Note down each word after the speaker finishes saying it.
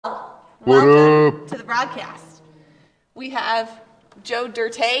What Welcome up? to the broadcast. We have Joe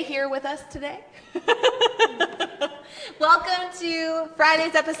Dirte here with us today. Welcome to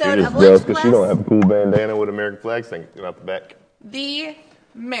Friday's episode of Lunch Because she don't have Plus, a cool bandana with American flags hanging out the back. the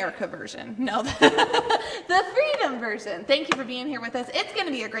America version. No, the Freedom version. Thank you for being here with us. It's going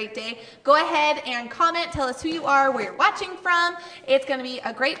to be a great day. Go ahead and comment. Tell us who you are, where you're watching from. It's going to be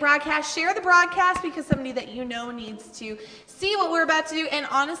a great broadcast. Share the broadcast because somebody that you know needs to see what we're about to do. And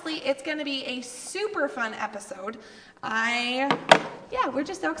honestly, it's going to be a super fun episode. We're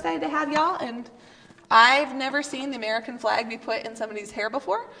just so excited to have y'all. And I've never seen the American flag be put in somebody's hair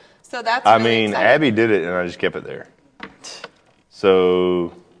before. So that's really exciting. Abby did it, and I just kept it there.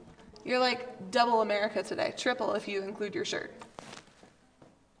 So You're like double America today. Triple if you include your shirt.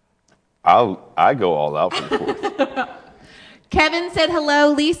 I go all out for the 4th. Kevin said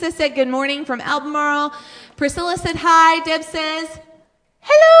hello. Lisa said good morning from Albemarle. Priscilla said hi. Deb says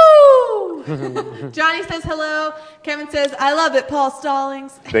hello. Johnny says hello. Kevin says, I love it, Paul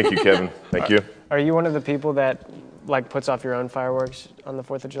Stallings. Thank you, Kevin. Thank you. Are you one of the people that puts off your own fireworks on the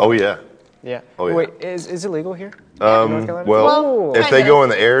 4th of July? Oh, yeah. Yeah. Oh, yeah. Wait, is it legal here? in North Carolina? Well, if they kind go of. in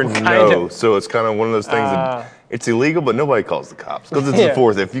the air, Kind no. of. So it's kind of one of those things that it's illegal, but nobody calls the cops. Because it's the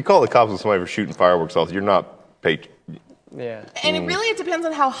 4th. If you call the cops on somebody for shooting fireworks off, you're not paid. Yeah. And it depends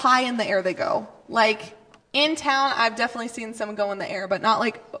on how high in the air they go. Like, in town, I've definitely seen some go in the air, but not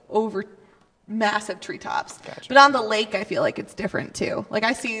like over massive treetops. Gotcha. But on the lake, I feel like it's different too. Like,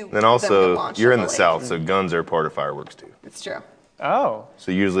 I see And them get also, launched you're on in the lake. South, so guns are part of fireworks, too. It's true. Oh.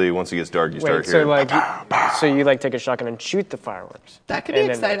 So usually, once it gets dark, you Wait, start so hearing... you take a shotgun and shoot the fireworks. That could be and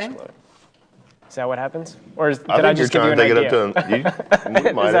then they exciting. explode. Is that what happens? Or did I think I just you're give you trying an to take idea? it up to...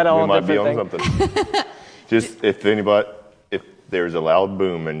 You might, that all we might be on different something. Just, if there's a loud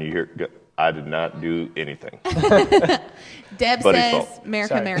boom and you hear... I did not do anything. Deb Buddy's says, fault. America,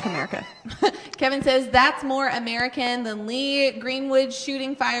 Sorry. America, America. Kevin says, that's more American than Lee Greenwood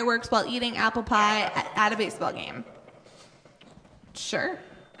shooting fireworks while eating apple pie at a baseball game. Sure.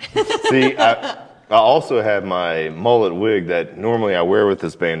 See, I also have my mullet wig that normally I wear with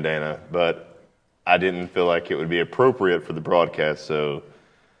this bandana, but I didn't feel like it would be appropriate for the broadcast, so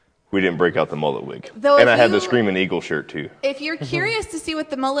we didn't break out the mullet wig. Though And if I had you- the Screaming Eagle shirt, too. If you're curious to see what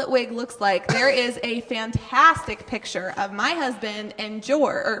the mullet wig looks like, there is a fantastic picture of my husband and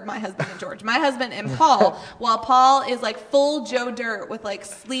George, my husband and Paul, while Paul is like full Joe Dirt with like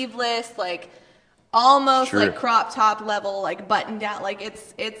sleeveless, like almost Sure. like crop top level, like button down. Like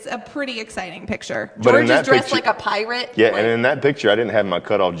it's a pretty exciting picture. But in George is that dressed picture- like a pirate. Yeah, like, and in that picture, I didn't have my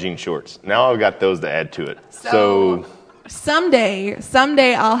cutoff jean shorts. Now I've got those to add to it. So someday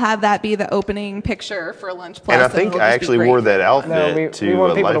I'll have that be the opening picture for Lunch Plus. And I think it'll I just be actually great. wore that outfit No, we to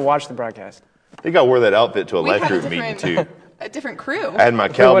want a people to life... watch the broadcast. I think I wore that outfit to a We life have a group meeting, different- too. A different crew. I had my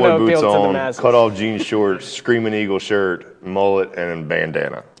wanna cowboy boots appeal to the on, masses. cut-off jean shorts, Screaming Eagle shirt, mullet, and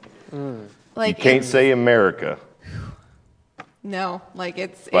bandana. Like You can't it's- say America. No, like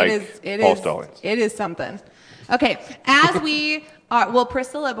it Like Paul is Stallings. it is something. Okay, as we are, well,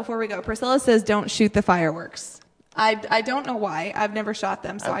 Priscilla, before we go, Priscilla says don't shoot the fireworks. I don't know why. I've never shot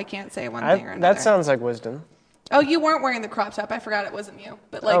them, so I can't say one thing or another. That sounds like wisdom. Oh, you weren't wearing the crop top. I forgot it wasn't you.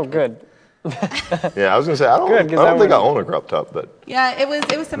 But like, Oh, good. Yeah, I was gonna say I Good, 'cause don't that think I would- own a crop top, but yeah, it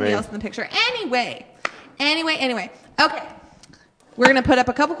was somebody else in the picture. Anyway. Okay, we're gonna put up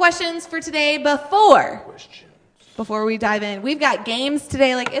a couple questions for today before we dive in. We've got games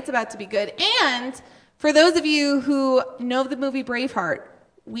today. Like, it's about to be good. And for those of you who know the movie Braveheart,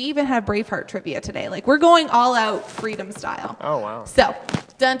 we even have Braveheart trivia today. Like, we're going all out freedom style. Oh, wow. So,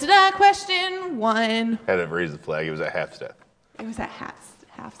 dun-da-da, question one. had to raise the flag. It was at half staff. It was at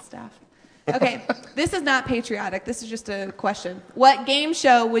half staff. Okay, this is not patriotic. This is just a question. What game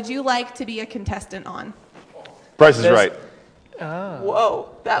show would you like to be a contestant on? Price is Right. Whoa,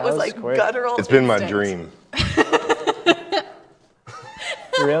 that was was like quick. guttural. It's been my instinct. dream.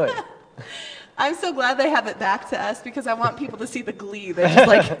 Really? I'm so glad they have it back to us because I want people to see the glee. They just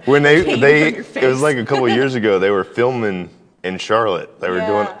like When came from your it face. was like a couple of years ago. They were filming in Charlotte. They were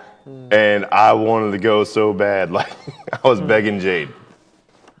Yeah. doing, and I wanted to go so bad. Like I was begging Jade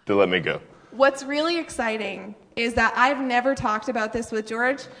to let me go. What's really exciting is that I've never talked about this with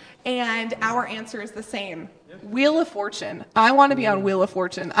George, and our answer is the same. Wheel of Fortune. I want to be on Wheel of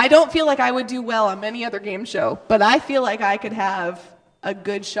Fortune. I don't feel like I would do well on any other game show, but I feel like I could have a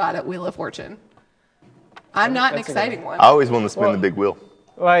good shot at Wheel of Fortune. I'm not an That's a good exciting one. I always wanted to spin the big wheel.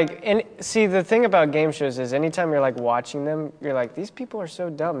 And see, the thing about game shows is anytime you're like watching them, you're like, these people are so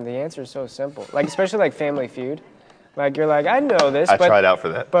dumb. The answer is so simple. Like, especially like Family Feud. Like, you're like, I know this. I but, tried out for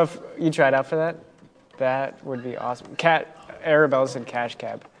that. But you tried out for that? That would be awesome. Arabella said Cash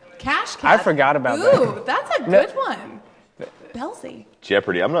Cab. Cash Cab. I forgot about that. Ooh, that's a good one. Belsy.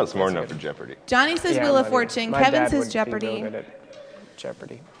 Jeopardy. I'm not smart enough for Jeopardy. Johnny says Yeah, Wheel of my- Fortune. my Kevin dad says would be Jeopardy. really good at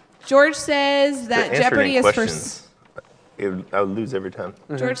Jeopardy. George says that Answering Jeopardy is questions, I would lose every time.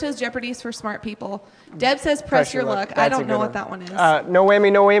 for. George says Jeopardy is for smart people. Deb says Press Your Luck. I That's a don't know good what that one is. No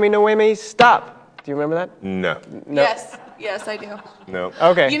whammy, no whammy, no whammy. Stop. Do you remember that? No. No. Yes, I do. No.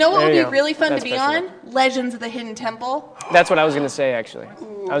 Okay. You know what there would be go. really fun That's to be Press Your on? Luck. Legends of the Hidden Temple. That's what I was gonna say actually.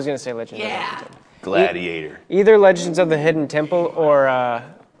 I was gonna say Legends of the Hidden Yeah. Temple. Gladiator. Either Legends of the Hidden Temple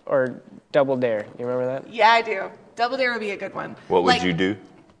or Double Dare. You remember that? Yeah, I do. Double Dare would be a good one. What would Like, you do?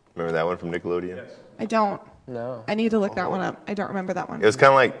 Remember that one from Nickelodeon? I don't. No. I need to look that one up. I don't remember that one. It was kind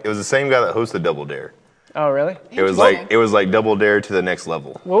of like it was the same guy that hosted Double Dare. Oh really? It was like Double Dare to the next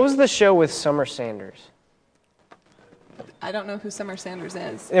level. What was the show with Summer Sanders? I don't know who Summer Sanders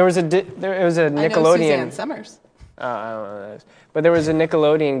is. It was a I know Nickelodeon. Suzanne Summers. I don't know what that is. But there was a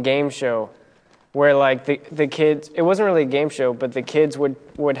Nickelodeon game show where like the kids, it wasn't really a game show, but the kids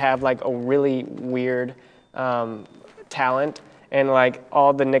would have like a really weird talent, and like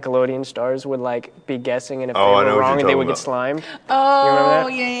all the Nickelodeon stars would like be guessing, and if Oh, I they know were what wrong, you're they would talking get slimed. Oh, remember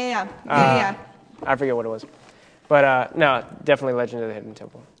that? yeah. I forget what it was. But no, definitely Legend of the Hidden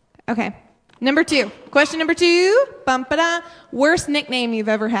Temple. Okay. Number 2. Question number 2. Bum-ba-da. Worst nickname you've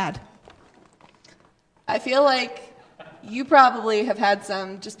ever had? I feel like you probably have had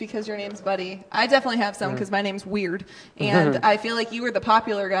some just because your name's Buddy. I definitely have some because my name's Weird. And I feel like you were the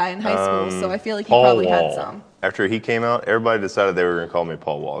popular guy in high school, so I feel like you Paul probably Wall. had some. After he came out, everybody decided they were going to call me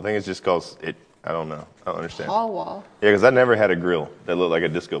Paul Wall. I think it's just because I don't know. I don't understand. Paul Wall. Yeah, because I never had a grill that looked like a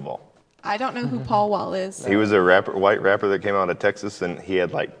disco ball. I don't know who Paul Wall is. He was a white rapper that came out of Texas, and he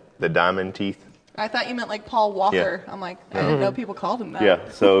had like the diamond teeth. I thought you meant like Paul Walker. Yeah. I'm like, I didn't know people called him that. Yeah,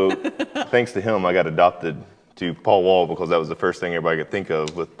 so thanks to him, I got adopted to Paul Wall because that was the first thing everybody could think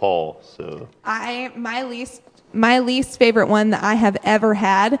of with Paul. So My least favorite one that I have ever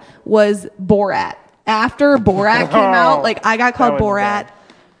had was Borat. After Borat came out, like I got called That was Borat bad.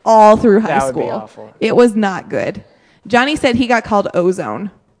 all through high That would be school. awful. It was not good. Johnny said he got called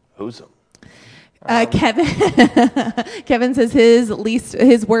Ozone. Ozone. Kevin says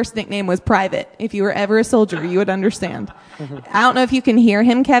his worst nickname was Private. If you were ever a soldier, you would understand. I don't know if you can hear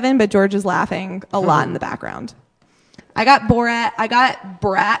him, Kevin, but George is laughing a lot in the background. I got Borat. I got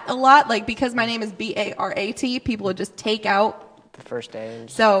Brat a lot, like because my name is B-A-R-A-T. People would just take out. The first day.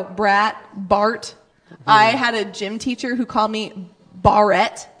 So Brat, Bart. I had a gym teacher who called me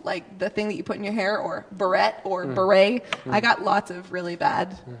Barrette, like the thing that you put in your hair, or Barrette, or Beret. I got lots of really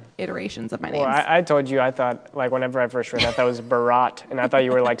bad iterations of my names. Well, I told you I thought, like, whenever I first read that, that was Barat, and I thought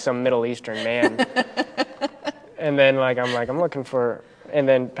you were like some Middle Eastern man. And then, I'm looking for, and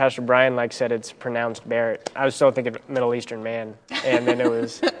then Pastor Brian, said it's pronounced Barrett. I was still thinking Middle Eastern man, and then it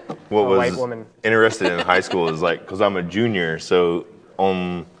was What a was white woman. interested in high school is because I'm a junior, so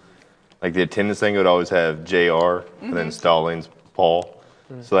on the attendance thing, it would always have JR and then Stallings, Paul.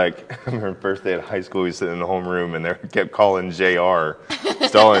 So I remember the first day of high school, we were sitting in the homeroom and they kept calling JR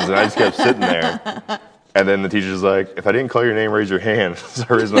Stallings, and I just kept sitting there. And then the teacher's like, if I didn't call your name, raise your hand. So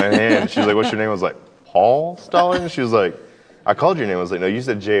I raised my hand. She was like, what's your name? I was like, Paul Stallings? She was like, I called your name. I was like, no, you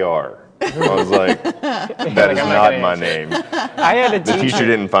said JR. I was like, that is not my name. I had a The teacher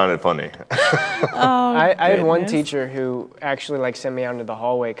didn't find it funny. I had one teacher who actually sent me out into the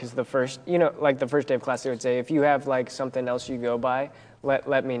hallway because the first day of class they would say, if you have something else you go by,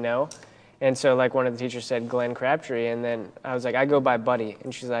 let me know. And so one of the teachers said Glenn Crabtree, and then I was like, I go by Buddy,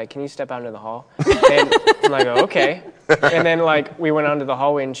 and she's like, can you step out into the hall? And I'm like, oh, okay. And then we went out into the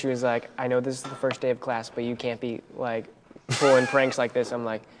hallway, and she was like, I know this is the first day of class, but you can't be pulling pranks like this. I'm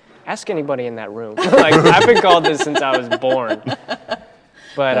like, ask anybody in that room. I've been called this since I was born.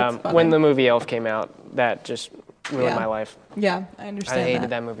 But when the movie Elf came out, that just ruined my life. Yeah, I understand I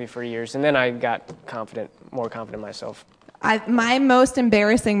hated that movie for years, and then I got more confident myself. My most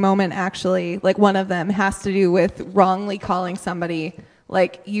embarrassing moment, actually, one of them has to do with wrongly calling somebody,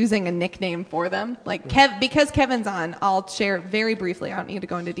 using a nickname for them. Because Kevin's on, I'll share very briefly. I don't need to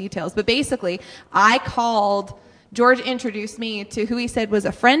go into details. But basically, George introduced me to who he said was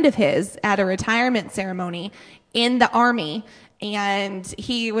a friend of his at a retirement ceremony in the Army. And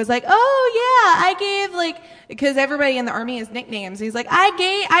he was like, oh, yeah, I gave, because everybody in the Army has nicknames. He's like,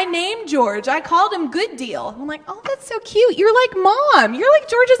 I named George. I called him Good Deal. I'm like, oh, that's so cute. You're like Mom. You're like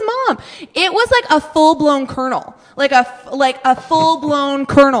George's mom. It was like a full-blown colonel, a full-blown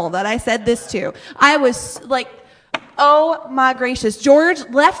colonel that I said this to. I was oh my gracious. George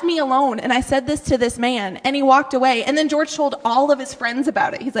left me alone, and I said this to this man, and he walked away. And then George told all of his friends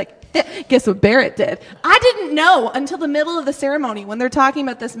about it. He's like, guess what Barrett did? I didn't know until the middle of the ceremony when they're talking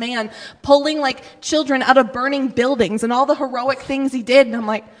about this man pulling like children out of burning buildings and all the heroic things he did. And I'm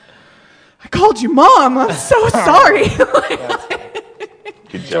like, I called you mom. I'm so sorry.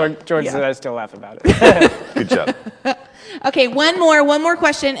 Good job. George said I still laugh about it. Good job. Okay, one more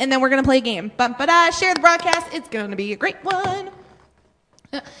question, and then we're going to play a game. Share the broadcast. It's going to be a great one.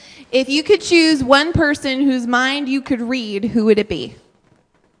 If you could choose one person whose mind you could read, who would it be?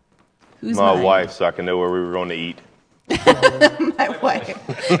 Who's My mind? wife, so I can know where we were going to eat. My wife.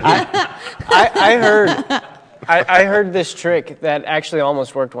 I heard this trick that actually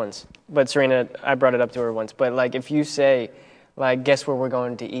almost worked once. But Serena, I brought it up to her once. But like if you say, like, guess where we're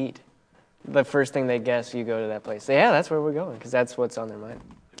going to eat, the first thing they guess, you go to that place. Yeah, that's where we're going, because that's what's on their mind.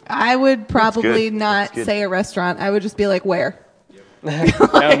 I would probably good. not say a restaurant. I would just be like, where?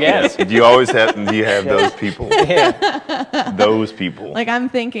 I guess. Do you always have those people? Yeah. Those people. Like I'm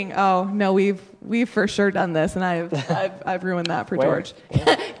thinking, oh no, we've for sure done this, and I've ruined that for Where? George.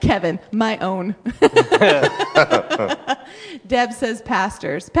 Kevin, my own. Deb says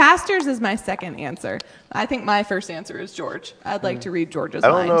pastors. Pastors is my second answer. I think my first answer is George. I'd like to read George's I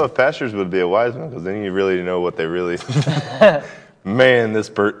don't mind. know if pastors would be a wise one, because then you really know what they really. Man,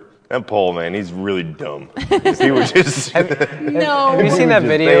 that Paul, man, he's really dumb. If he would just. No. Have you seen that Just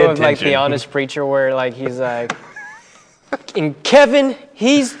video pay of like the attention. honest preacher where like he's like, and Kevin,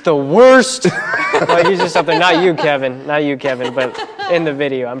 he's the worst. Like he's just up there, not you, Kevin, but in the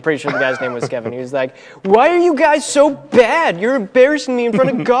video, I'm pretty sure the guy's name was Kevin. He was like, why are you guys so bad? You're embarrassing me in front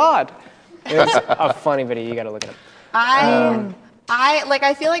of God. It's a funny video. You got to look it up.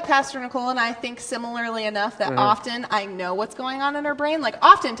 I feel like Pastor Nicole and I think similarly enough that often I know what's going on in her brain. Like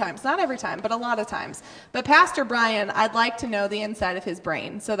oftentimes, not every time, but a lot of times. But Pastor Brian, I'd like to know the inside of his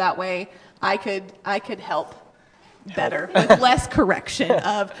brain, so that way I could help better with less correction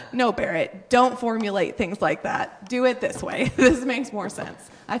of, no, Barrett, don't formulate things like that. Do it this way. This makes more sense.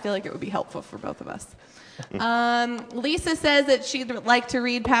 I feel like it would be helpful for both of us. Lisa says that she'd like to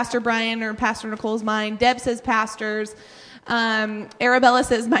read Pastor Brian or Pastor Nicole's mind. Deb says pastors. Arabella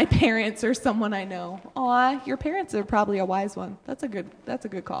says my parents or someone I know. Aw, your parents are probably a wise one. That's a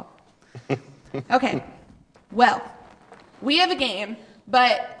good call. Okay. Well, we have a game,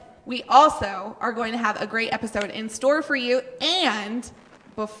 but we also are going to have a great episode in store for you. And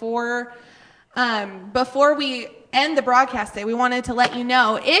before we end the broadcast today, we wanted to let you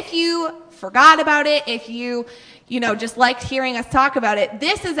know, if you forgot about it, if you just liked hearing us talk about it,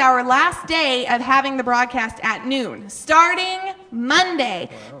 this is our last day of having the broadcast at noon. Starting Monday,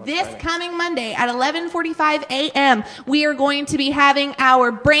 this coming Monday at 11:45 a.m., we are going to be having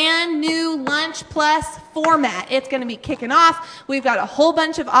our brand new Lunch Plus format. It's going to be kicking off. We've got a whole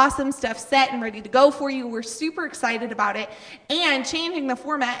bunch of awesome stuff set and ready to go for you. We're super excited about it. And changing the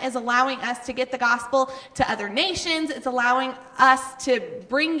format is allowing us to get the gospel to other nations. It's allowing us to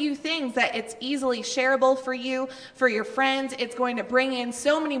bring you things that it's easily shareable for you, for your friends. It's going to bring in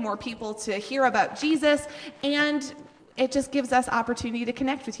so many more people to hear about Jesus, and it just gives us opportunity to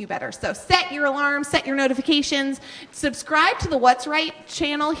connect with you better. So set your alarms, set your notifications, subscribe to the What's Right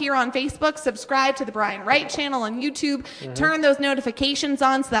channel here on Facebook, subscribe to the Brian Wright channel on YouTube, turn those notifications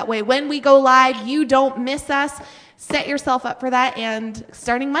on so that way when we go live, you don't miss us. Set yourself up for that, and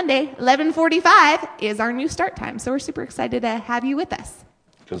starting Monday, 11:45 is our new start time. So we're super excited to have you with us.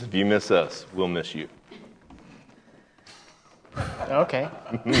 Because if you miss us, we'll miss you. Okay.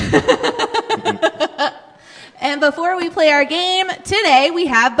 And before we play our game, today we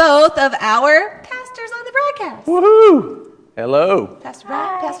have both of our pastors on the broadcast. Woohoo! Hello. Pastor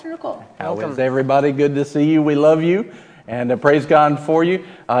Brian, Pastor Nicole. How is everybody? Good to see you. We love you. And praise God for you.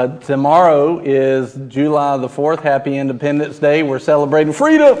 Tomorrow is July the 4th. Happy Independence Day. We're celebrating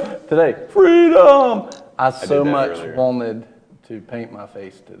freedom today. Freedom! I so much wanted to paint my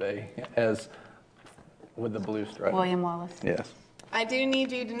face today as with the blue stripe. William Wallace. Yes. I do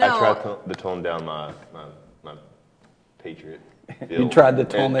need you to know. I tried to tone down my Patriot feel You tried to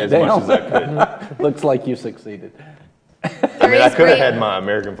tone that as down. much as I could. Looks like you succeeded. I could have had my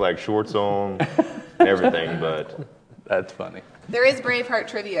American flag shorts on and everything, but That's funny. There is Braveheart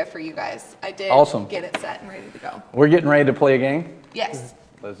trivia for you guys. I did Awesome. get it set and ready to go. We're getting ready to play a game. Yes.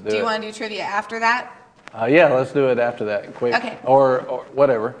 Let's do it. Do you want to do trivia after that? Yeah, let's do it after that. Quick. Okay. Or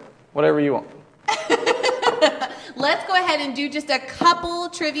whatever. Whatever you want. Let's go ahead and do just a couple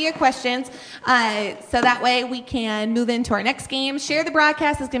trivia questions so that way we can move into our next game. Share the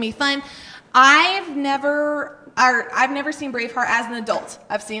broadcast. It's going to be fun. I've never I've never seen Braveheart as an adult.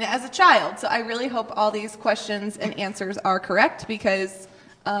 I've seen it as a child. So I really hope all these questions and answers are correct because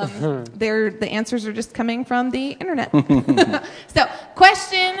the answers are just coming from the internet. So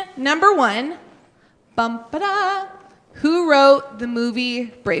question number 1. Bum-ba-da. Who wrote the movie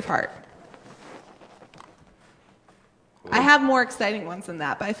Braveheart? I have more exciting ones than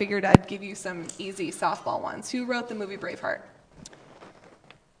that, but I figured I'd give you some easy softball ones. Who wrote the movie Braveheart?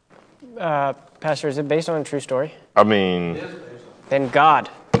 Pastor, is it based on a true story? I mean, Then God.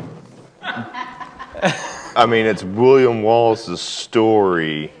 it's William Wallace's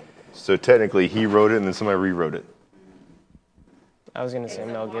story, so technically he wrote it and then somebody rewrote it. I was going to say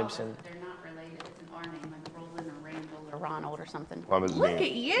Mel Gibson. They're not related. It's an R name, like Roland or Randall or Ronald or something. Look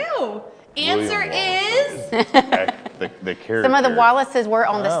at you. Answer William is the character. Some of the Wallaces were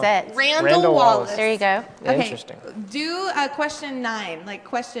on the set. Randall Wallace. There you go. Okay, Interesting. do question 9, like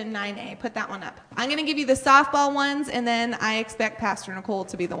question 9A. Put that one up. I'm going to give you the softball ones, and then I expect Pastor Nicole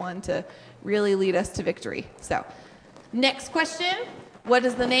to be the one to really lead us to victory. So, next question. What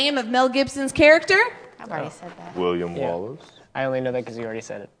is the name of Mel Gibson's character? I've already said that. William Yeah. Wallace. I only know that because you already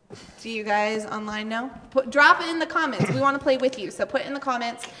said it. Do you guys online know? Drop it in the comments. We want to play with you. So put in the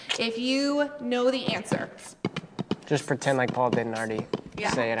comments if you know the answer. Just pretend like Paul didn't already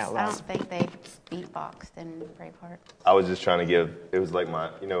say it out I loud. don't think they beatboxed in Braveheart. I was just trying to give. It was like my,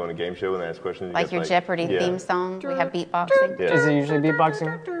 on a game show when they ask questions. You Like get your Jeopardy yeah. theme song, we have beatboxing. Yeah. Is it usually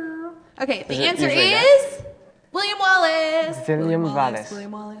beatboxing? Okay, the Is it answer usually is William Wallace. William Wallace.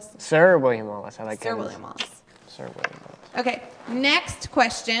 William Wallace. Sir William Wallace. I like Sir Kevin's. William Wallace. Sir William Wallace. Okay, next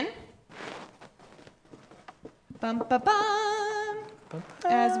question. Bum, ba, bum.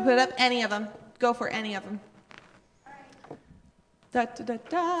 As we put up any of them. Go for any of them. Da, da, da,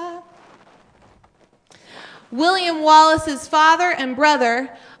 da. William Wallace's father and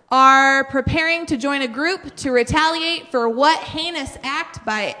brother are preparing to join a group to retaliate for what heinous act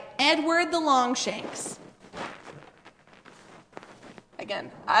by Edward the Longshanks?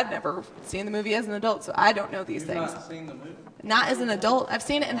 Again, I've never seen the movie as an adult, so I don't know these things. Not seen the movie? Not as an adult. I've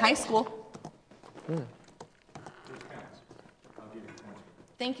seen it in high school.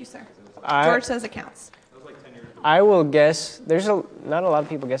 Thank you, sir. George says it counts. I will guess. There's not a lot of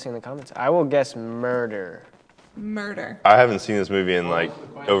people guessing in the comments. I will guess murder. Murder. I haven't seen this movie in like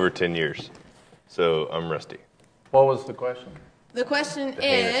over 10 years, so I'm rusty. What was the question? The question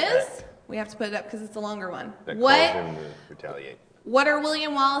heinous is, we have to put it up because it's a longer one. That caused What him to retaliate. What are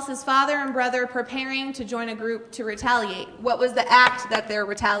William Wallace's father and brother preparing to join a group to retaliate? What was the act that they're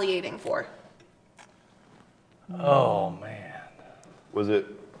retaliating for? Oh, man. Was it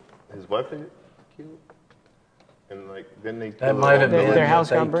his wife that got killed? And like, didn't they? That might have been Their house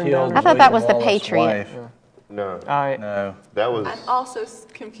that got they burned killed down? I thought that William was the Wallace's Patriot. wife. No, No. that was. I'm also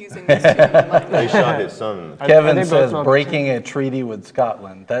confusing these two in my mind. They shot his son. Are Kevin they both says Mel breaking a treaty with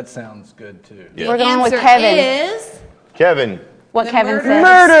Scotland. That sounds good, too. Yeah. We're going with Answer Kevin. is Kevin. What the Kevin murder said. of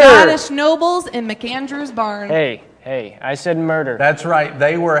Murder! Scottish nobles in McAndrews Barn. Hey, I said murder. That's right.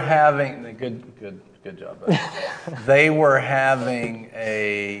 They were having good job. Buddy. They were having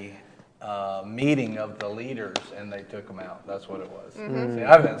a meeting of the leaders, and they took them out. That's what it was. See,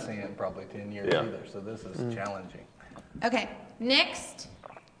 I haven't seen it in probably 10 years Yeah. either, so this is challenging. Okay, next.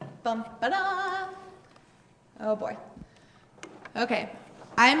 Bum, ba-da. Oh boy. Okay,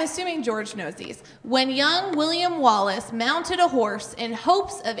 I'm assuming George knows these. When young William Wallace mounted a horse in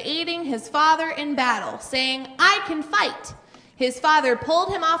hopes of aiding his father in battle, saying, "I can fight," his father pulled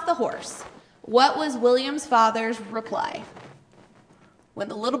him off the horse. What was William's father's reply? When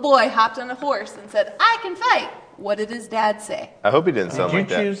the little boy hopped on a horse and said, "I can fight," what did his dad say? I hope he didn't sound Did you like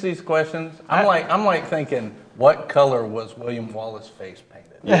that. choose these questions? I'm like thinking, what color was William Wallace's face painted?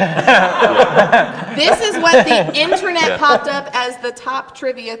 This is what the internet popped up as the top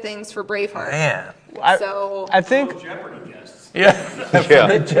trivia things for Braveheart. Man. So I think Yeah.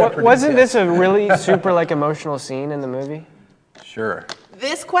 Yeah. wasn't this a really super like emotional scene in the movie? Sure.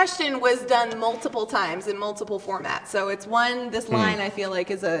 this question was done multiple times in multiple formats. So it's one. This line I feel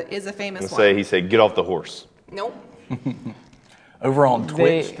like is a famous And one. say he said, "Get off the horse." Nope. Over on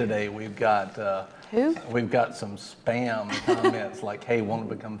Twitch today, we've got Who? we've got some spam comments like, "Hey, want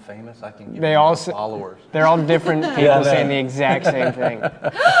to become famous? I can give They you all more s- followers." They're all different people Yeah, I know. saying the exact same thing.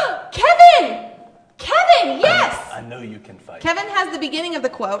 Kevin! Kevin, yes! I know you can fight. Kevin has the beginning of the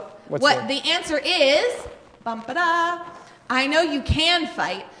quote. What's what the- the answer is, bum-ba-da, I know you can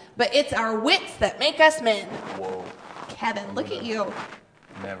fight, but it's our wits that make us men. Whoa, Kevin, look at you.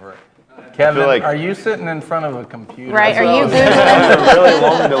 never. Kevin, like- are you sitting in front of a computer? Right, are you There's Googling? a really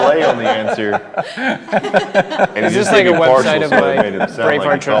long delay on the answer. And Is it this just like a made me partial, website of so it like made it sound like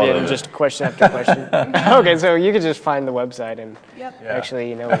Braveheart you trivia called and it. just question after question? Okay, so you could just find the website and Yep.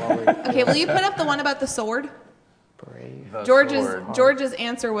 actually, while we're Okay, will you put up the one about the sword? brave. The George's sword. George's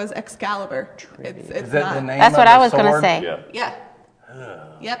answer was Excalibur. It's Is that not. the name That's of what the I was going to sword? say. Yeah. Yeah.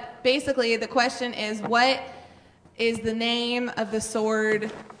 Yep. Basically, the question is, what is the name of the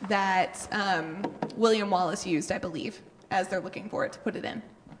sword that William Wallace used, I believe, as they're looking for it to put it in?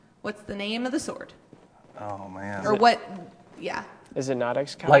 What's the name of the sword? Oh, man. Or what? Yeah. Is it not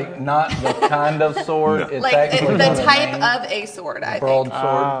Excalibur? Like, not the kind of sword. It's Like it's actually the the type name. of a sword, I think. Broadsword.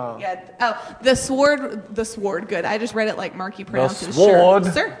 Oh. Yeah. Oh, the sword. Good. I just read it like Marky pronounces. sword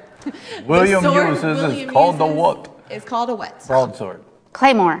Sure. William The sword uses William is called the uses what? Is called a what? Broadsword.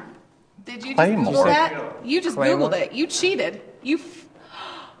 Claymore. Did you just Claymore. Google that? You just Claymore? Googled it. You cheated.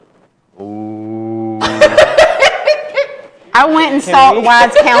 Ooh. I went and sought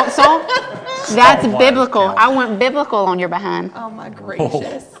wise counsel. That's Sought wise biblical. counsel. I went biblical on your behind. Oh my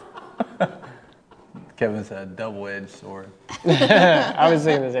gracious. Kevin said double-edged sword. I was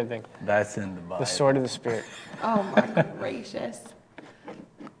thinking the same thing. That's in the Bible. The sword of the spirit. Oh my gracious.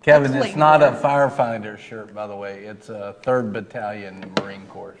 Kevin, it's not a Claymore. firefighter shirt, by the way. It's a 3rd Battalion Marine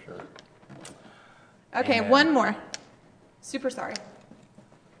Corps shirt. Okay, Amen. one more. Super sorry.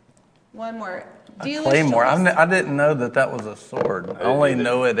 One more. Dealer's Claymore. choice. I didn't know that was a sword. I only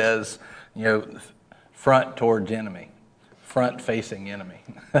know it as, front towards enemy, front-facing enemy.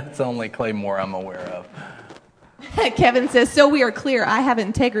 That's the only Claymore I'm aware of. Kevin says, so we are clear, I have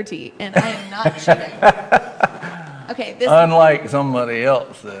integrity and I am not cheating. Okay, Unlike somebody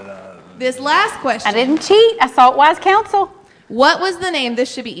else that. this last question. I didn't cheat. I sought wise counsel. What was the name?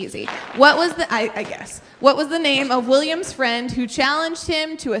 This should be easy. What was the, I guess, what was the name of William's friend who challenged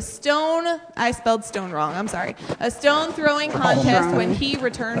him to a stone, I spelled stone wrong, I'm sorry, a stone throwing contest when he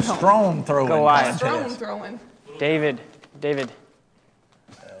returned home? Strong throwing Goliath. Stone contest. throwing. David.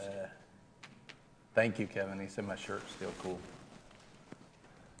 Thank you, Kevin. He said my shirt's still cool.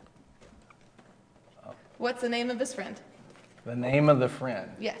 What's the name of his friend? The name of the friend.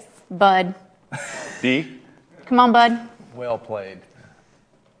 Yes. Bud. D. Come on, Bud. Well played.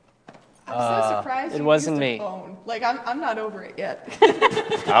 I'm so surprised it you wasn't used a me. phone. Like, I'm not over it yet.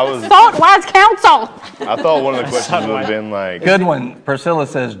 Sought wise counsel. I thought one of the questions would have been like, Good one. Priscilla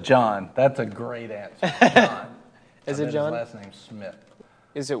says John. That's a great answer. John. Is I it bet John? His last name's Smith.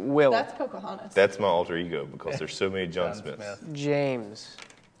 Is it Will? That's Pocahontas. that's my alter ego because there's so many John John Smiths. Smith. James.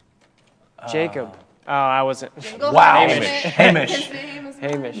 Jacob. Oh, I wasn't. Jingle Wow. Hamish. Hamish. His name is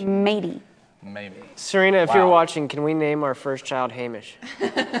Hamish. Matey. Maybe. Serena, if you're Wow. watching, can we name our first child Hamish?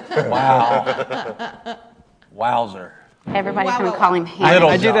 Wow. Wowzer. Everybody's Wow, going wow, to call him wow. Hamish. Little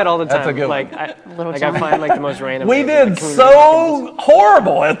I do that all the time. That's a good like, one. Little I John. find like the most random. We names. did Like, can we so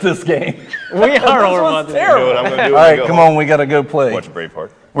horrible at this game. We are horrible at was this. You know what I'm gonna do? All when we right, go come home? on. We got to go play. Watch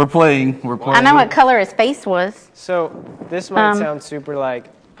Braveheart. We're playing. We're playing. I know what color his face was. So this might sound super like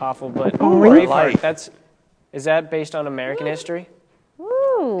awful, but really? Braveheart. Is that based on American history?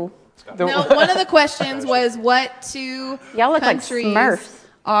 Ooh. The- No, one of the questions was what two Y'all look like countries Smurfs.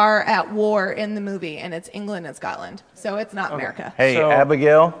 are at war in the movie, and it's England and Scotland, so it's not America. Hey, So-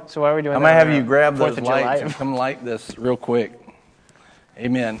 Abigail. So why are we doing I'm that? gonna have on you our grab 4th those of July? lights and come light this real quick.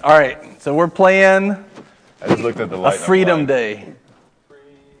 Amen. All right. So we're playing I just looked at the a light. and I'm Freedom like, Day.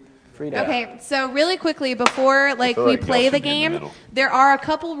 Freedom. Okay, so really quickly before feel we like play y'all the should be in the game, middle. there are a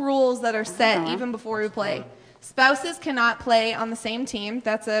couple rules that are set even before we play. Spouses cannot play on the same team.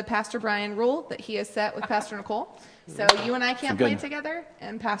 That's a Pastor Brian rule that he has set with Pastor Nicole. So you and I can't good play one. together,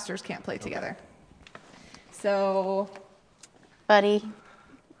 and pastors can't play together. So Buddy,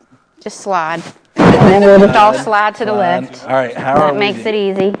 just slide. All slide to the left. All right. How are That we? makes it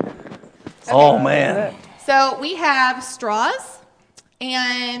easy. Oh man. So we have straws,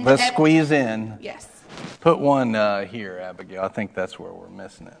 and Let's squeeze in. Yes, Put one here, Abigail. I think that's where we're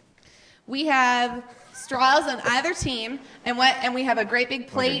missing it. we have straws on either team, and we have a great big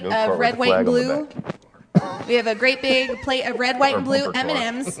plate go-kart of with red, the white, and flag on the blue. We have a great big plate of red, white, and blue bumper car.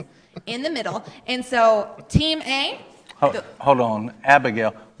 M&Ms in the middle, and so Team A. Hold on,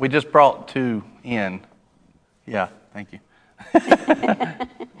 Abigail. We just brought two in. Yeah, thank you.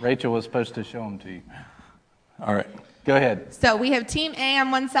 Rachel was supposed to show them to you. All right, go ahead. So we have Team A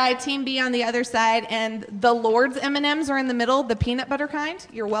on one side, Team B on the other side, and the Lord's M&Ms are in the middle, the peanut butter kind.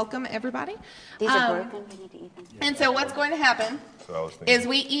 You're welcome, everybody. These are broken. We need to eat them. And so what's going to happen So I was thinking. is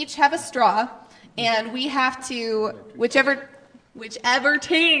we each have a straw, and we have to, whichever Whichever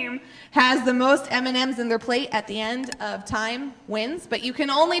team has the most M&Ms in their plate at the end of time wins, but you can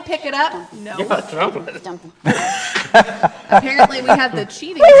only pick it up. No. Dump 'em. Apparently we have the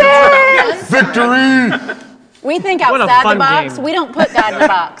cheating. Victory! We think What a outside fun the box. game. We don't put God in the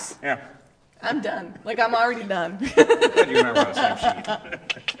box. Yeah. I'm done. Like, I'm already done. Glad you and I were on the same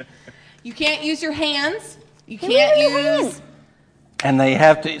sheet. You can't use your hands. You can't use. And they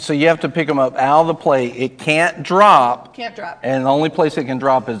have to, so you have to pick them up out of the plate. It can't drop. Can't drop. And the only place it can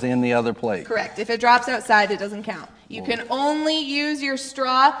drop is in the other plate. Correct. If it drops outside, it doesn't count. You can only use your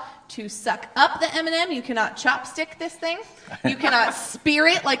straw to suck up the M&M. You cannot chopstick this thing. You cannot spear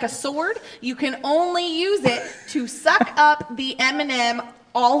it like a sword. You can only use it to suck up the M&M,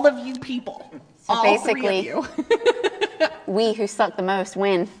 all of you people. So all basically- three of you. We who suck the most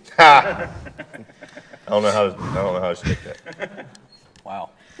win. I don't know how to stick that.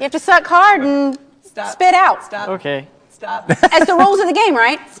 Wow. You have to suck hard and Stop. spit out. Stop. Okay. Stop. That's the rules of the game,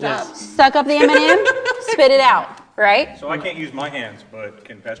 right? Stop. Suck up the M&M, spit it out, right? So I can't use my hands, but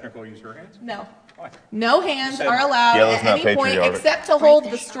can Pastor Nicole use her hands? No. Why? No hands are allowed Yellow's at not any point patriotic. except to hold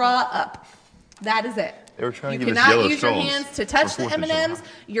the straw up. That is it. They were trying You to give us cannot yellow use your straws hands to touch for the 4th of July. M&Ms.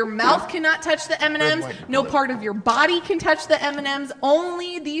 Your mouth cannot touch the M&Ms. No part of your body can touch the M&Ms.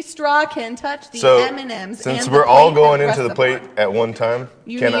 Only the straw can touch the So, M&Ms. since and we're the all plate going that into the rests plate upon. at one time,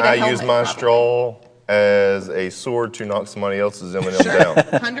 You can need a I use helmet, my probably. straw as a sword to knock somebody else's M&M down?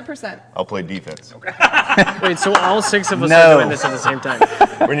 100%. I'll play defense. Wait, so all 6 of us No. are doing this at the same time?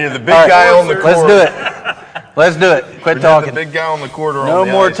 When you're the big All right, guy on the court, let's do it. Let's do it. Quit When you're the talking. big guy on the court or No on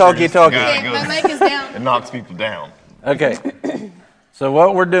the more ice, you're just the talky-talky. guy Okay, that my goes mic is down. and knocks people down. Okay. So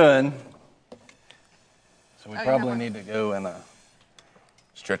what we're doing, so we you probably have one. need to go in a,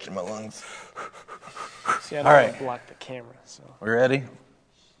 Stretching my lungs. See, I don't All want right. to block the camera, so we ready?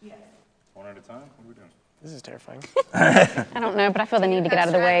 One at a time? What are we doing? this is terrifying. I don't know, but I feel the need to get out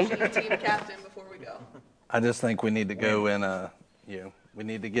of the way. Strategy, Team captain before we go. I just think we need to go in a, we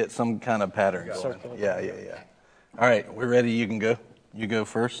need to get some kind of pattern going. Circle. Yeah. All right, we're ready. You can go. You go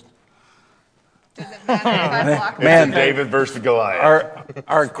first. Does it matter if I block Man, It's a David versus Goliath.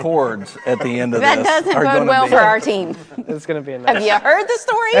 Our chords at the end of That this doesn't are bode gonna well be- for our team. It's going to be a Have nice. you heard the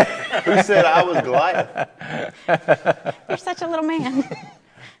story? Who said I was Goliath? You're such a little man.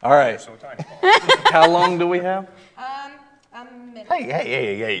 All right. So tiny. How long do we have? a minute.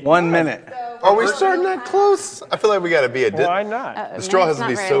 Hey. 1 minute. Are we starting that close? I feel like we got to be a Why not? The straw has to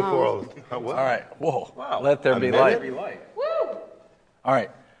be Minute's not so very far. What? All right. Whoa. Let there A be minute? light. Be light. Woo! All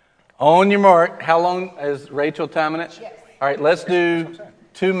right. On your mark. How long is Rachel timing it? Yes. All right. Let's do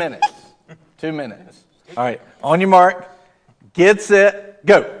 2 minutes. 2 minutes. All right. On your mark. Get set.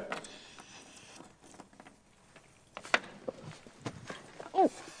 Go.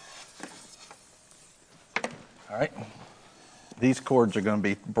 All right. These cords are going to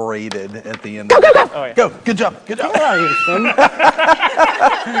be braided at the end of it. Oh, yeah. Go. Good job. Good job.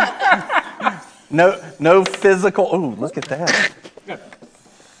 No physical. Oh, look at that.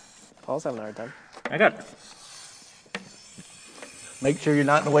 Paul's having a hard time. I got it. Make sure you're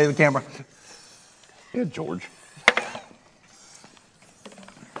not in the way of the camera. Good, George.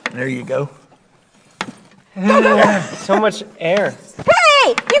 There you go. So much air. Hey,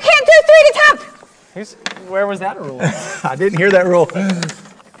 you can't do 3 at a time. Where was that rule? I didn't hear that rule.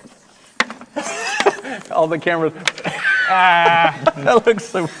 All the cameras. That looks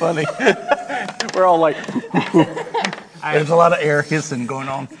so funny. We're all like, there's a lot of air hissing going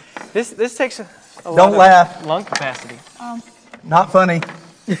on. This takes a lot Don't of laugh. lung capacity. Not funny.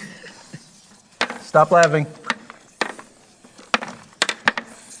 Stop laughing.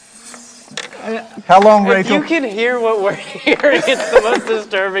 How long, If Rachel? you can hear what we're hearing, it's the most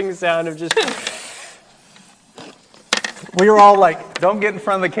disturbing sound of just. We were all like, don't get in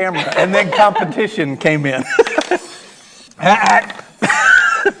front of the camera. And then competition came in.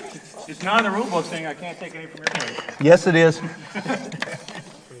 It's not in the rule book saying I can't take any from your hand. Yes, it is.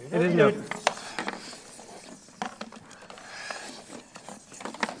 It is no.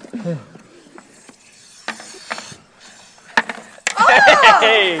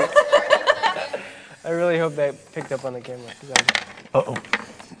 Hey! I really hope that picked up on the camera. 'Cause Uh-oh.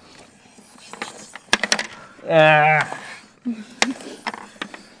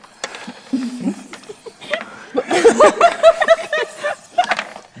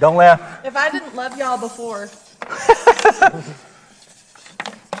 Don't laugh. If I didn't love y'all before.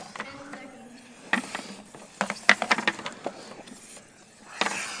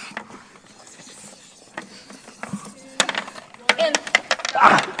 And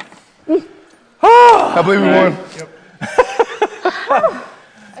I believe we won.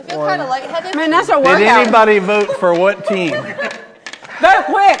 I feel kind of lightheaded. Man, that's a Did workout. anybody vote for what team? Go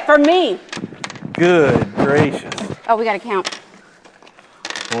quick for me. Good gracious. Oh, we got to count.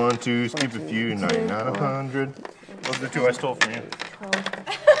 1, 2, skip a few, 99, 100. Those are the two I stole from you.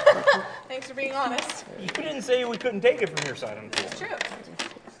 Thanks for being honest. You didn't say we couldn't take it from your side on the pool. True.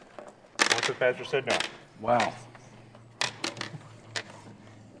 That's what Pastor said no. Wow.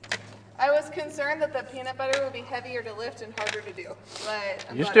 I was concerned that the peanut butter would be heavier to lift and harder to do, but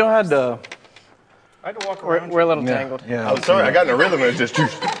I'm You glad still it had works. to. I had to walk around. We're a little tangled. Yeah. I'm sorry, I got in a rhythm and it's just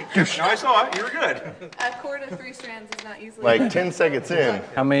doosh. No, I saw it. You were good. A cord of 3 strands is not easily. Like 10 seconds in.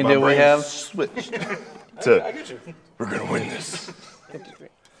 How many my did we brain have? Switched I to, get you. we're going to win this.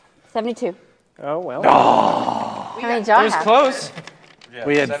 72. Oh, well. How many did y'all It was have? close. Yeah,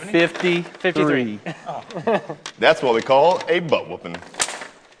 We had 70? 53. That's what we call a butt whooping.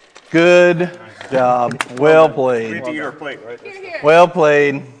 Good job. Well We played. have to eat our plate, right? Here. Well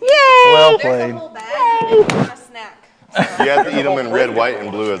played. Yay! Well There's a played. whole bag and a snack. You have to eat them in red, white,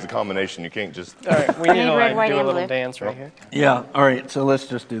 and blue as a combination. You can't just. All right, we need to red, white, do a and little blue. dance right here. Yeah. All right. So let's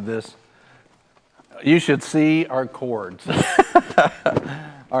just do this. You should see our chords.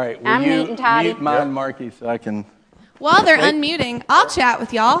 All right. Will I'm you neat and tidy. mute mine, Marky, so I can. While they're unmuting, I'll chat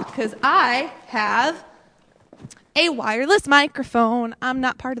with y'all because I have a wireless microphone. I'm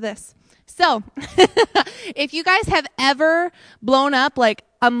not part of this. So, if you guys have ever blown up like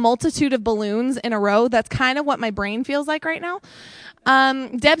a multitude of balloons in a row, that's kind of what my brain feels like right now.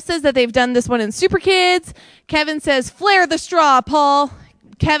 Deb says that they've done this one in Super Kids. Kevin says, flare the straw, Paul.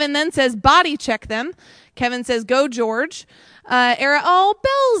 Kevin then says, body check them. Kevin says, go, George. Era, oh,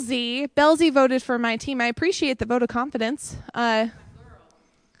 Belzy voted for my team. I appreciate the vote of confidence.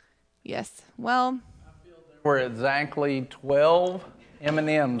 Yes, well. We're exactly 12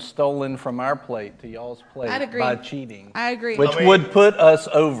 M&Ms stolen from our plate to y'all's plate I'd agree. by cheating. I agree. Which I mean- would put us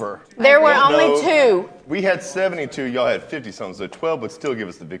over. There were No. only 2. We had 72, y'all had 50 something, so 12 would still give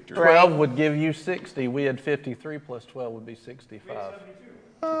us the victory. 12 would give you 60. We had 53 plus 12 would be 65.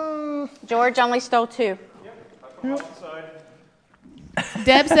 George only stole 2.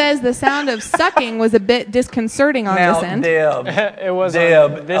 Deb says the sound of sucking was a bit disconcerting on Now, this end. Deb, It was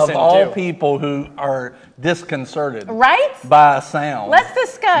Deb, on this of end, all too. people who are disconcerted Right? by a sound, Let's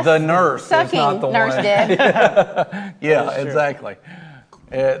discuss the nurse sucking, is not the Nurse one. Deb. Yeah, exactly.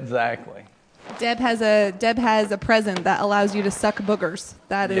 Exactly. Deb has a present that allows you to suck boogers.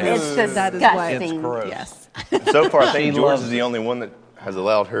 That is It's that is what. disgusting. It's gross. Yes. So far, I think She George loves is the only one that has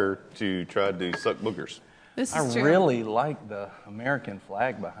allowed her to try to suck boogers. This I is true. really like the American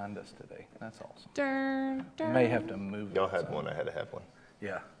flag behind us today. That's awesome. Dun, We dun. may have to move Y'all it. had one, I had to have one.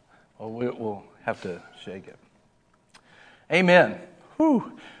 Yeah. Well, we'll have to shake it. Amen.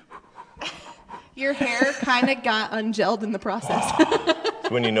 Whew. Your hair kind of got ungelled in the process.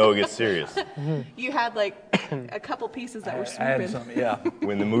 It's when you know it gets serious. You had like a couple pieces that were I had swooping, some, yeah.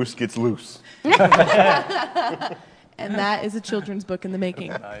 When the moose gets loose. and that is a children's book in the making.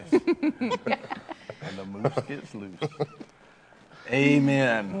 Nice. And the moose gets loose.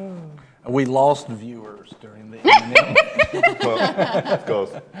 Amen. We lost viewers during the M&M. Well,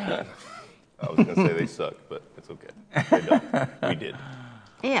 because I was going to say they suck, but it's okay. They don't. We did.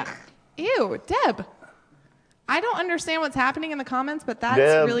 Yeah. Ew, Deb. I don't understand what's happening in the comments, but that's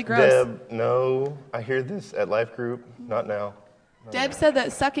Deb, really gross. Deb, no. I hear this at Life Group. Not now. Deb said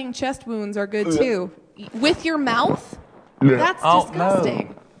that sucking chest wounds are good too. With your mouth? That's disgusting.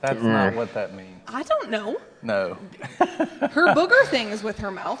 No, that's not what that means. I don't know. No. Her booger thing is with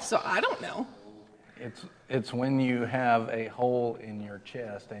her mouth, so I don't know. It's when you have a hole in your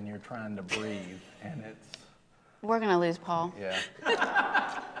chest and you're trying to breathe, and it's We're going to lose Paul. yeah.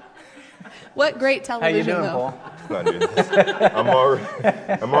 What great How you television, doing, though. Paul? Let's not do this.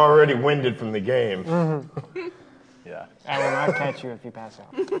 I'm already winded from the game. Yeah. I will not catch you if you pass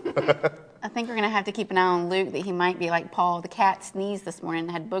out. I think we're going to have to keep an eye on Luke that he might be like Paul. The cat sneezed this morning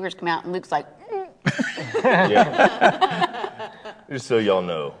and had boogers come out, and Luke's like, Yeah. Just so y'all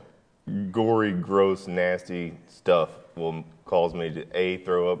know, gory, gross, nasty stuff will cause me to A,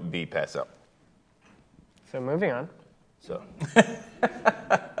 throw up, B, pass out. So moving on, So,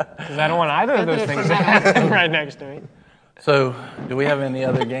 because I don't want either of those things to happen right next to me. So, do we have any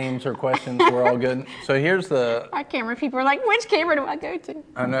other games or questions? We're all good. So here's the. our camera people are like, which camera do I go to?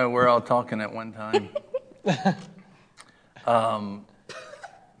 I know we're all talking at one time.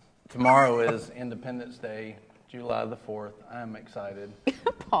 Tomorrow is Independence Day, July the 4th. I'm excited.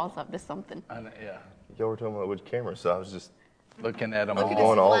 Paul's up to something. I know, yeah, y'all were talking about which camera, so I was just looking at them Look at all. his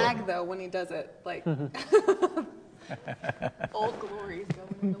going all flag, though, when he does it. Like, old glories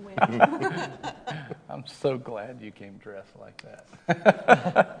going in the wind. I'm so glad you came dressed like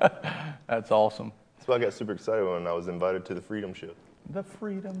that. That's awesome. That's why I got super excited when I was invited to the Freedom Ship. The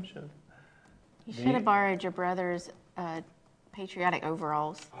Freedom Show. You should have borrowed your brother's patriotic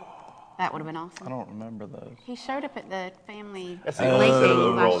overalls. That would have been awesome. I don't remember those. He showed up at the family That's the only set of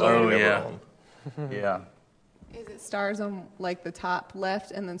last overalls I year. remember on. Yeah. Is it stars on like the top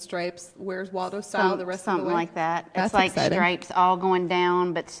left and then stripes? Where's Waldo style the rest of the Something way? like that. That's It's like exciting. stripes all going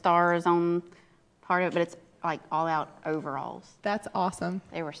down, but stars on part of it, but it's like all out overalls. That's awesome.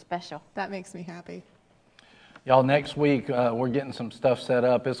 They were special. That makes me happy. Y'all, next week we're getting some stuff set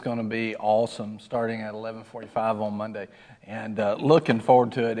up. It's going to be awesome, starting at 11:45 on Monday, and looking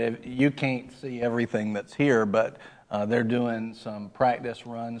forward to it. If you can't see everything that's here, but they're doing some practice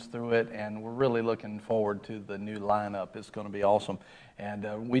runs through it, and we're really looking forward to the new lineup. It's going to be awesome,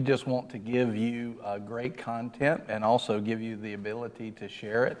 and we just want to give you great content and also give you the ability to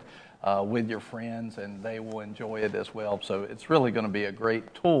share it with your friends, and they will enjoy it as well. So it's really going to be a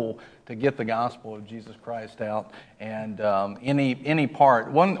great tool to get the gospel of Jesus Christ out. And any part,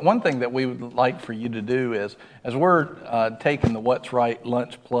 one thing that we would like for you to do is, as we're taking the What's Right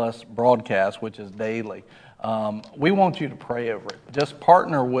Lunch Plus broadcast, which is daily, we want you to pray over it. Just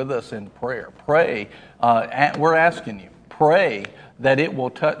partner with us in prayer. Pray. We're asking you, pray that it will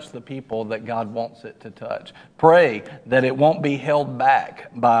touch the people that God wants it to touch. Pray that it won't be held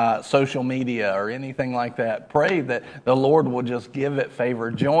back by social media or anything like that. Pray that the Lord will just give it favor.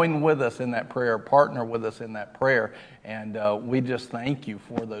 Join with us in that prayer. Partner with us in that prayer. And we just thank you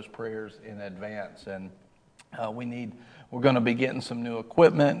for those prayers in advance. And we're going to be getting some new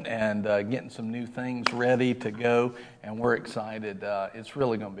equipment and getting some new things ready to go. And we're excited. It's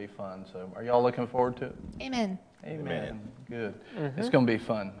really going to be fun. So are y'all looking forward to it? Amen. Amen. Good. It's going to be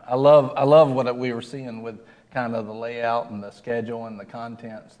fun. I love what we were seeing with kind of the layout and the schedule and the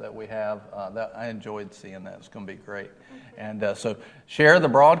contents that we have. That I enjoyed seeing that. It's going to be great. And so share the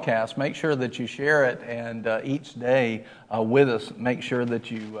broadcast. Make sure that you share it, and each day with us, make sure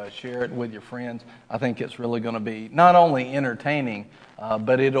that you share it with your friends. I think it's really going to be not only entertaining,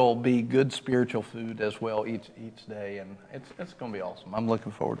 but it'll be good spiritual food as well each day, and it's going to be awesome. I'm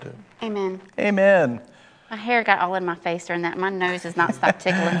looking forward to it. Amen. Amen. My hair got all in my face during that. My nose has not stopped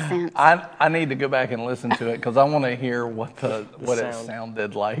tickling since. I need to go back and listen to it because I want to hear what it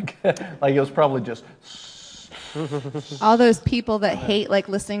sounded like. Like it was probably just. All those people that hate like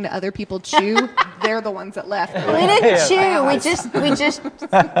listening to other people chew, they're the ones that left. We didn't chew. We just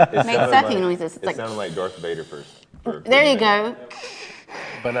made sucking noises. It sounded like Darth Vader first. There you go.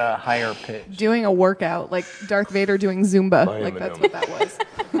 But a higher pitch. Doing a workout, like Darth Vader doing Zumba. I am Like a that's numb. what that was.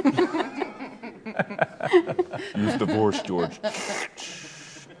 Use the Force, George.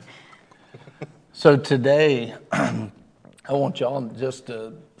 So today, I want y'all just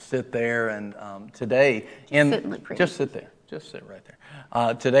to sit there and today just sit there. Just sit right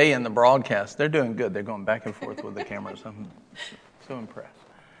there. Today in the broadcast, they're doing good. They're going back and forth with the cameras. I'm so impressed.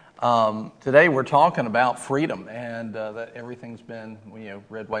 Today we're talking about freedom and that everything's been,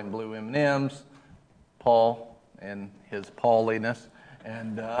 red, white, and blue M&Ms, Paul and his Pauliness.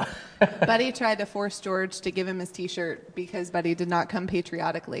 And Buddy tried to force George to give him his T-shirt because Buddy did not come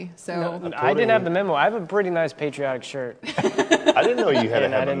patriotically. So No, I didn't have the memo. I have a pretty nice patriotic shirt. I didn't know you had to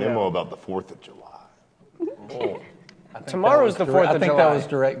And I have a didn't memo know. about the 4th of July. Tomorrow's the 4th I of think July. that was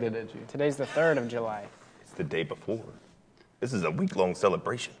directed at you. Today's the 3rd of July. It's the day before. This is a week-long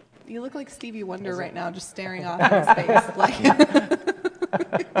celebration. you look like Stevie Wonder right now, just staring off in his face. Like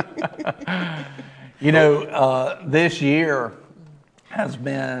This year has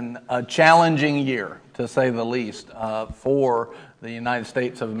been a challenging year, to say the least, for the United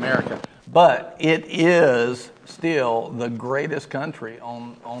States of America. But it is still the greatest country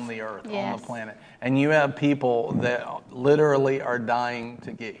on the earth, on Yes. the planet. And you have people that literally are dying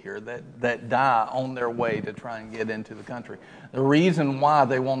to get here, that die on their way to try and get into the country. The reason why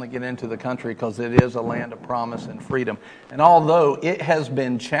they want to get into the country because it is a land of promise and freedom. And although it has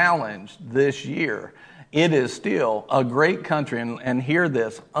been challenged this year, it is still a great country, and hear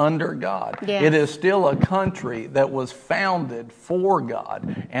this, under God. Yes. It is still a country that was founded for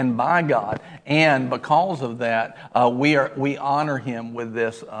God and by God, and because of that, we honor Him with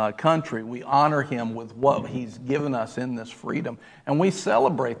this country. We honor Him with what He's given us in this freedom, and we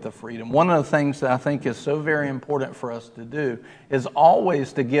celebrate the freedom. One of the things that I think is so very important for us to do is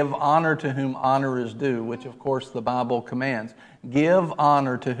always to give honor to whom honor is due, which of course the Bible commands. Give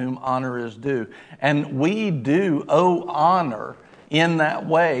honor to whom honor is due. And we do owe honor in that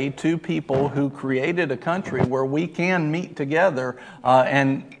way to people who created a country where we can meet together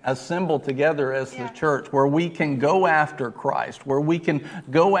and assemble together as the church, where we can go after Christ, where we can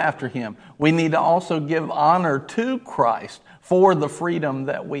go after Him. We need to also give honor to Christ for the freedom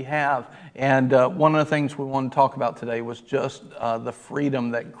that we have. And one of the things we want to talk about today was just the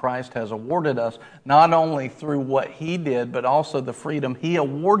freedom that Christ has awarded us, not only through what He did, but also the freedom He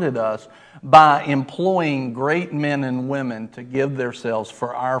awarded us by employing great men and women to give themselves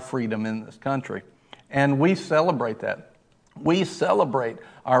for our freedom in this country. And we celebrate that. We celebrate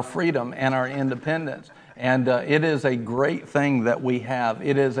our freedom and our independence. And it is a great thing that we have.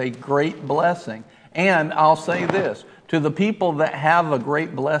 It is a great blessing. And I'll say this, to the people that have a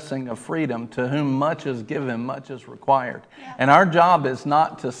great blessing of freedom, to whom much is given, much is required. And our job is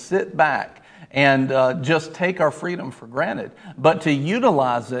not to sit back and just take our freedom for granted, but to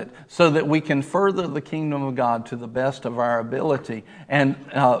utilize it so that we can further the kingdom of God to the best of our ability and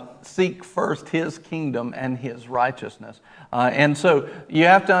seek first His kingdom and His righteousness. And so you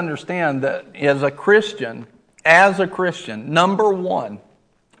have to understand that as a Christian, number one,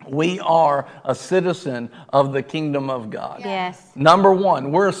 we are a citizen of the kingdom of God. Yes. Number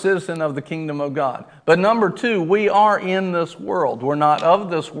one, we're a citizen of the kingdom of God. But number two, we are in this world. We're not of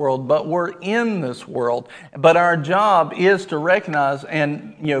this world, but we're in this world. But our job is to recognize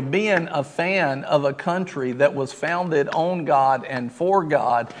and, being a fan of a country that was founded on God and for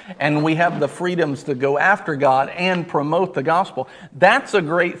God, and we have the freedoms to go after God and promote the gospel. That's a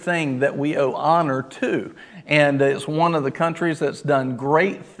great thing that we owe honor to. And it's one of the countries that's done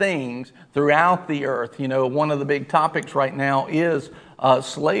great things throughout the earth. One of the big topics right now is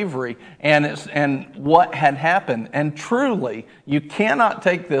slavery and what had happened. And truly, you cannot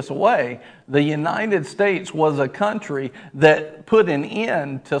take this away. The United States was a country that put an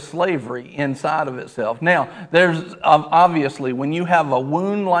end to slavery inside of itself. Now, there's obviously, when you have a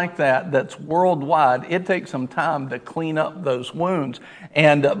wound like that that's worldwide, it takes some time to clean up those wounds.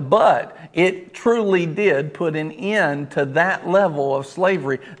 But it truly did put an end to that level of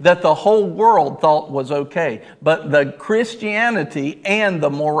slavery that the whole world thought was okay. But the Christianity and the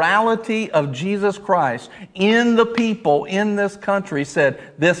morality of Jesus Christ in the people in this country said,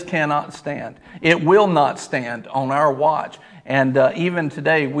 this cannot stand. It will not stand on our watch. And even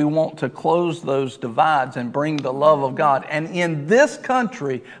today, we want to close those divides and bring the love of God. And in this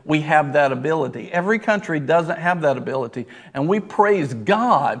country, we have that ability. Every country doesn't have that ability. And we praise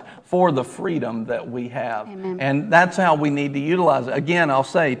God for the freedom that we have. Amen. And that's how we need to utilize it. Again, I'll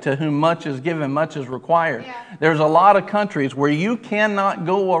say, to whom much is given, much is required. Yeah. There's a lot of countries where you cannot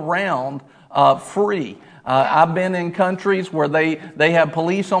go around free. I've been in countries where they have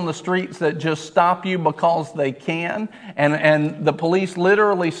police on the streets that just stop you because they can, and the police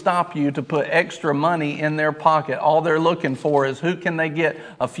literally stop you to put extra money in their pocket. All they're looking for is who can they get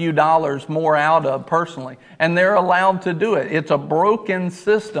a few dollars more out of personally, and they're allowed to do it. It's a broken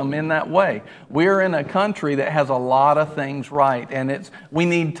system in that way. We're in a country that has a lot of things right, and we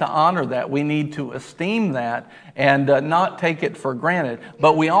need to honor that. We need to esteem that and not take it for granted.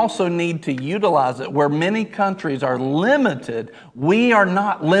 But we also need to utilize it. Where many countries are limited, we are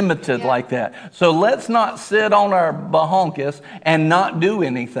not limited like that. So let's not sit on our bahonkus and not do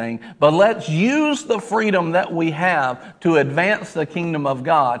anything, but let's use the freedom that we have to advance the kingdom of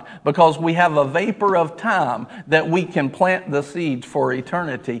God, because we have a vapor of time that we can plant the seeds for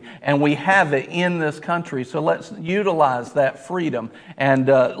eternity, and we have it in this country. So let's utilize that freedom, and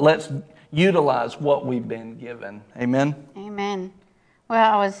let's utilize what we've been given. Amen? Amen.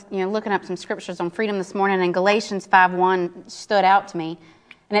 Well, I was looking up some scriptures on freedom this morning, and Galatians 5:1 stood out to me.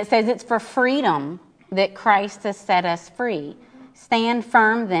 And it says, it's for freedom that Christ has set us free. Stand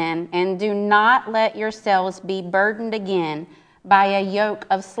firm then, and do not let yourselves be burdened again by a yoke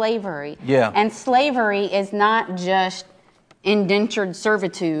of slavery. Yeah. And slavery is not just indentured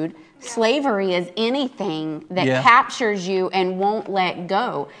servitude. Slavery is anything that captures you and won't let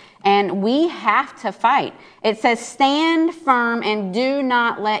go. And we have to fight. It says, stand firm and do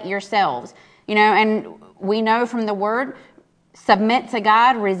not let yourselves. And we know from the word, submit to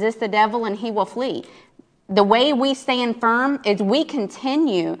God, resist the devil, and he will flee. The way we stand firm is we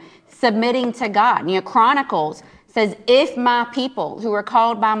continue submitting to God. Chronicles says, if my people who are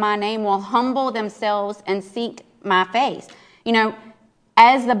called by my name will humble themselves and seek my face.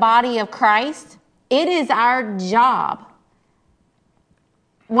 As the body of Christ, it is our job.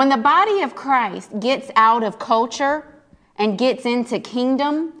 When the body of Christ gets out of culture and gets into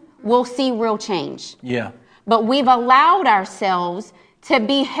kingdom, we'll see real change. Yeah. But we've allowed ourselves to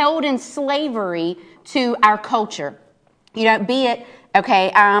be held in slavery to our culture. Be it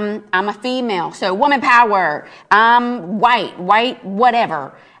Okay, I'm a female, so woman power. I'm white,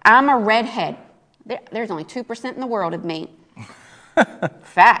 whatever. I'm a redhead. There's only 2% in the world of me.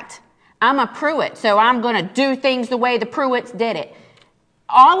 Fact. I'm a Pruitt, so I'm going to do things the way the Pruitts did it.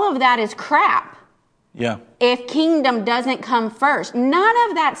 All of that is crap. Yeah. If kingdom doesn't come first, none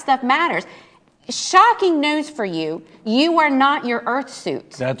of that stuff matters. Shocking news for you. You are not your earth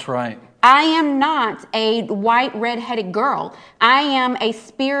suit. That's right. I am not a white, red-headed girl. I am a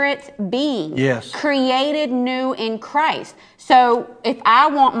spirit being. Yes. Created new in Christ. So if I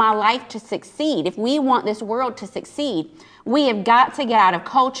want my life to succeed, if we want this world to succeed, we have got to get out of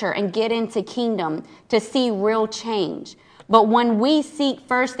culture and get into kingdom to see real change. But when we seek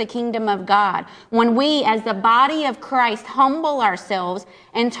first the kingdom of God, when we as the body of Christ humble ourselves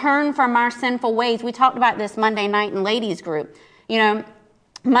and turn from our sinful ways, we talked about this Monday night in ladies group,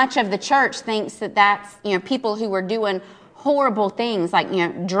 much of the church thinks that that's, people who are doing horrible things like,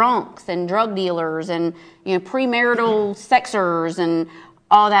 drunks and drug dealers and, premarital sexers and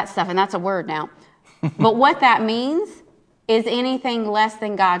all that stuff. And that's a word now. But what that means is anything less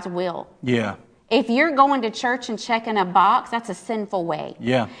than God's will. Yeah. If you're going to church and checking a box, that's a sinful way.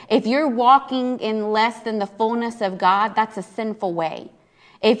 Yeah. If you're walking in less than the fullness of God, that's a sinful way.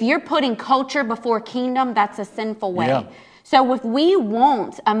 If you're putting culture before kingdom, that's a sinful way. Yeah. So if we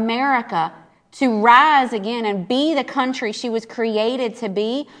want America to rise again and be the country she was created to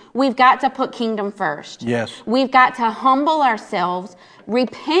be, we've got to put kingdom first. Yes. We've got to humble ourselves,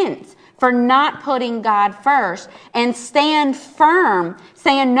 repent for not putting God first, and stand firm,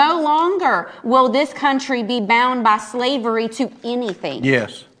 saying no longer will this country be bound by slavery to anything.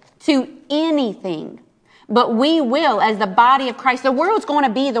 Yes. To anything. But we will, as the body of Christ. The world's going to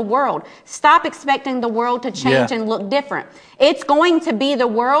be the world. Stop expecting the world to change and look different. It's going to be the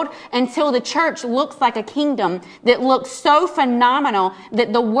world until the church looks like a kingdom that looks so phenomenal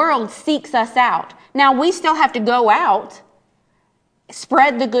that the world seeks us out. Now, we still have to go out,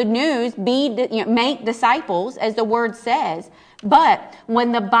 spread the good news, make disciples, as the word says. But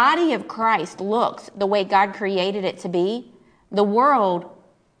when the body of Christ looks the way God created it to be, the world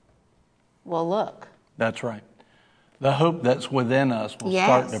will look. That's right. The hope that's within us will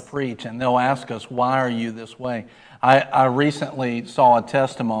start to preach, and they'll ask us, why are you this way? I recently saw a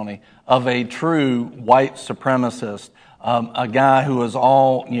testimony of a true white supremacist, a guy who was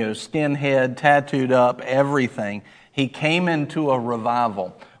all, skinhead, tattooed up, everything. He came into a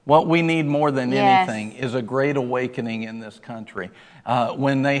revival. What we need more than anything is a great awakening in this country.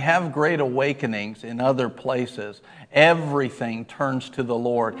 When they have great awakenings in other places, everything turns to the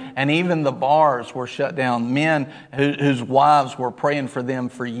Lord. And even the bars were shut down. Men whose wives were praying for them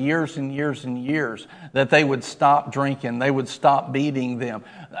for years and years and years that they would stop drinking, they would stop beating them.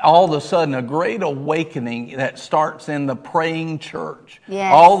 All of a sudden, a great awakening that starts in the praying church.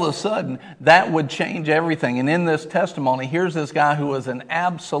 Yes. All of a sudden, that would change everything. And in this testimony, here's this guy who was an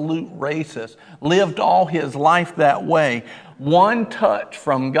absolute racist, lived all his life that way. One touch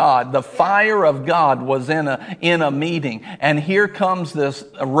from God, the fire of God was in a meeting, and here comes this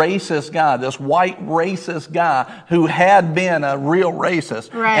racist guy, this white racist guy who had been a real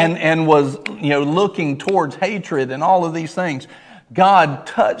racist, and was looking towards hatred and all of these things. God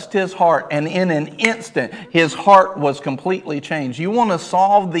touched his heart, and in an instant, his heart was completely changed. You want to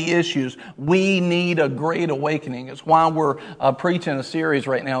solve the issues, we need a great awakening. It's why we're preaching a series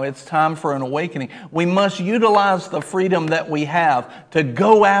right now. It's time for an awakening. We must utilize the freedom that we have to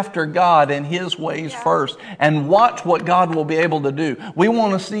go after God and his ways first, and watch what God will be able to do. We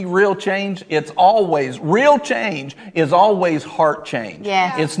want to see real change. Real change is always heart change.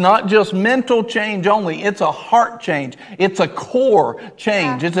 Yes. It's not just mental change only. It's a heart change. It's a core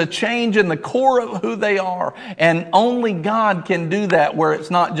change. It's a change in the core of who they are. And only God can do that, where it's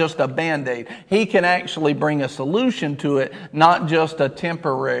not just a Band-Aid. He can actually bring a solution to it, not just a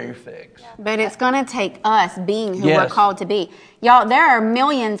temporary fix. But it's going to take us being who we're called to be. Y'all, there are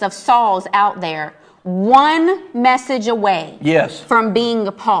millions of Sauls out there, one message away from being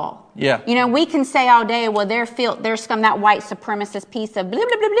a Paul. Yeah. We can say all day, well, they're scum, that white supremacist piece of blah,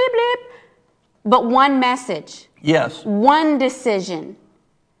 blah, blah, blah, blah. But one message. Yes. One decision.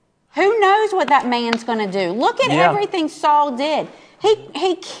 Who knows what that man's going to do? Look at everything Saul did.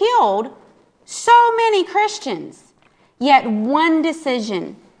 He killed so many Christians. Yet one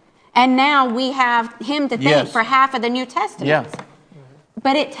decision. And now we have him to thank for half of the New Testament. Yeah.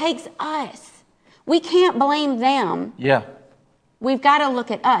 But it takes us. We can't blame them. Yeah. We've got to look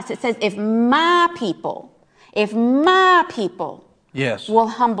at us. It says, if my people will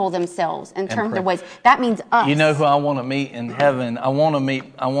humble themselves and turn their ways. That means us. You know who I want to meet in heaven? I want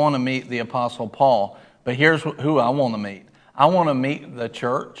to meet the Apostle Paul. But here's who I want to meet. I want to meet the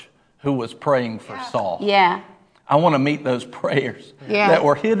church who was praying for Saul. Yeah. I want to meet those prayers that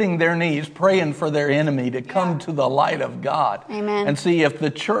were hitting their knees, praying for their enemy to come to the light of God. Amen. And see, if the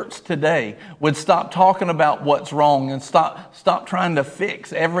church today would stop talking about what's wrong and stop trying to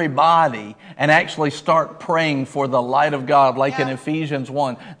fix everybody and actually start praying for the light of God, like in Ephesians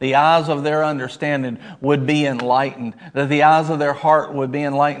 1, the eyes of their understanding would be enlightened, that the eyes of their heart would be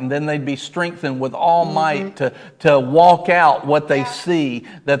enlightened. Then they'd be strengthened with all might to walk out what they see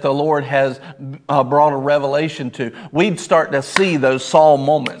that the Lord has brought a revelation to. We'd start to see those Saul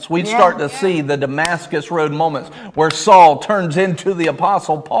moments. We'd start to see the Damascus Road moments where Saul turns into the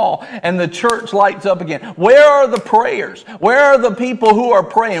Apostle Paul and the church lights up again. Where are the prayers? Where are the people who are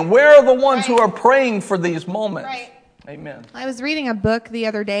praying? Where are the ones who are praying for these moments? Right. Amen. I was reading a book the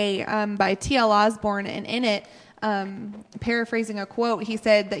other day by T.L. Osborne, and in it, paraphrasing a quote, he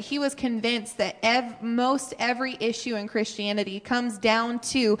said that he was convinced that most every issue in Christianity comes down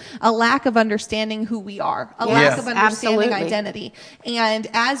to a lack of understanding who we are, a lack of understanding identity. And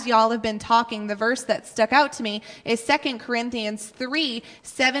as y'all have been talking, the verse that stuck out to me is 2 Corinthians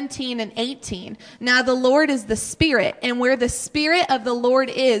 3:17 and 18. Now the Lord is the Spirit, and where the Spirit of the Lord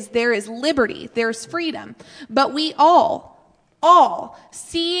is, there is liberty, there's freedom. But we all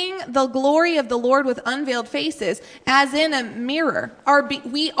seeing the glory of the Lord with unveiled faces as in a mirror,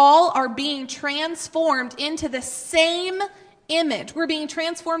 we all are being transformed into the same image. We're being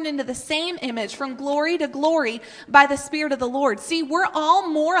transformed into the same image from glory to glory by the Spirit of the Lord. See, we're all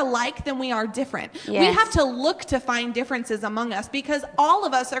more alike than we are different. Yes. We have to look to find differences among us because all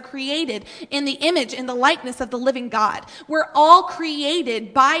of us are created in the image and the likeness of the living God. We're all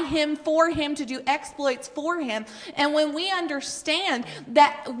created by Him, for Him, to do exploits for Him. And when we understand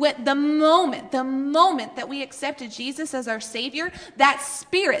that the moment that we accepted Jesus as our Savior, that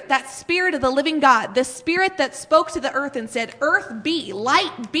Spirit of the living God, the Spirit that spoke to the earth and said, earth be,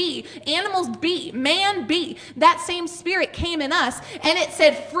 light be, animals be, man be. That same Spirit came in us and it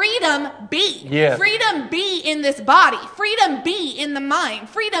said freedom be. Yes. Freedom be in this body. Freedom be in the mind.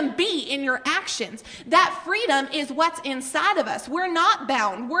 Freedom be in your actions. That freedom is what's inside of us. We're not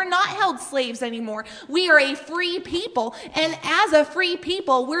bound. We're not held slaves anymore. We are a free people. And as a free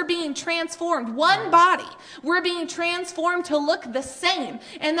people, we're being transformed. One body. We're being transformed to look the same.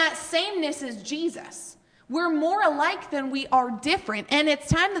 And that sameness is Jesus. We're more alike than we are different. And it's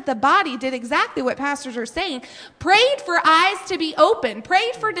time that the body did exactly what pastors are saying. Prayed for eyes to be open.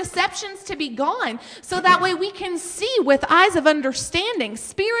 Prayed for deceptions to be gone. So that way we can see with eyes of understanding,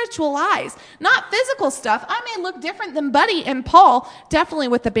 spiritual eyes, not physical stuff. I may look different than Buddy and Paul, definitely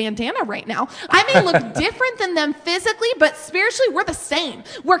with the bandana right now. I may look different than them physically, but spiritually we're the same.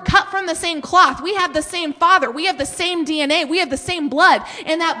 We're cut from the same cloth. We have the same Father. We have the same DNA. We have the same blood.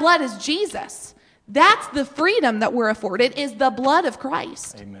 And that blood is Jesus. That's the freedom that we're afforded, is the blood of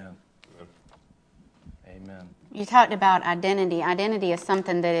Christ. Amen. Amen. You talked about identity. Identity is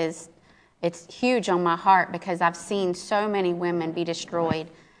something that it's huge on my heart because I've seen so many women be destroyed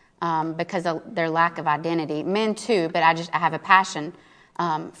because of their lack of identity. Men too, but I have a passion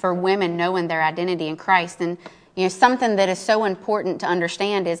for women knowing their identity in Christ. And something that is so important to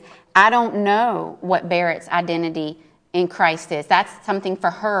understand is I don't know what Barrett's identity in Christ is. That's something for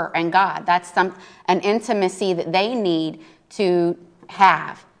her and God. That's an intimacy that they need to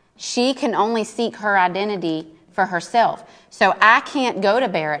have. She can only seek her identity for herself. So I can't go to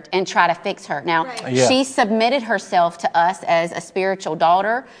Barrett and try to fix her. Now, she submitted herself to us as a spiritual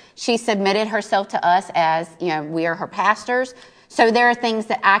daughter. She submitted herself to us as, we are her pastors. So there are things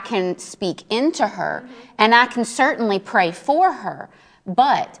that I can speak into her, and I can certainly pray for her.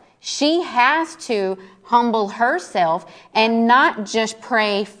 But she has to humble herself and not just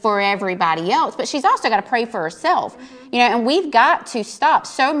pray for everybody else, but she's also got to pray for herself. And we've got to stop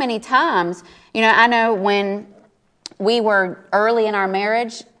so many times. I know when we were early in our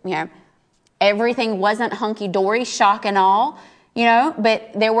marriage, everything wasn't hunky-dory, shock and all,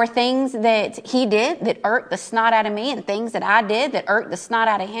 but there were things that he did that irked the snot out of me and things that I did that irked the snot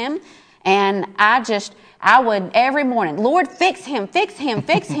out of him. And I would every morning, Lord, fix him.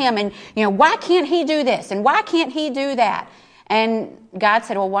 And, why can't he do this? And why can't he do that? And God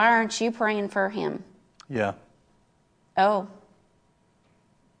said, well, why aren't you praying for him? Yeah. Oh.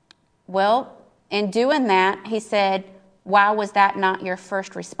 Well, in doing that, he said, why was that not your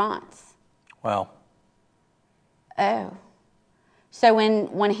first response? Wow. Oh. So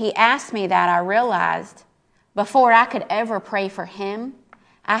when he asked me that, I realized before I could ever pray for him,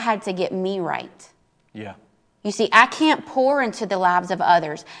 I had to get me right. Yeah. You see, I can't pour into the lives of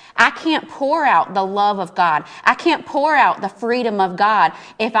others. I can't pour out the love of God. I can't pour out the freedom of God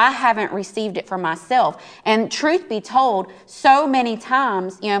if I haven't received it for myself. And truth be told, so many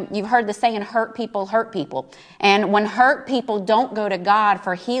times, you've heard the saying, hurt people hurt people. And when hurt people don't go to God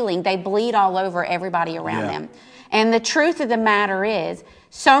for healing, they bleed all over everybody around them. And the truth of the matter is,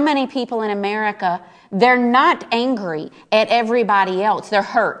 so many people in America, they're not angry at everybody else. They're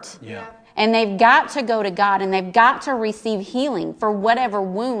hurt. Yeah. And they've got to go to God, and they've got to receive healing for whatever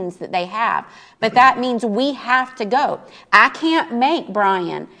wounds that they have. But that means we have to go. I can't make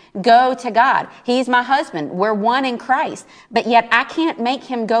Brian go to God. He's my husband. We're one in Christ. But yet I can't make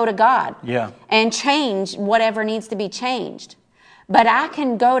him go to God and change whatever needs to be changed. But I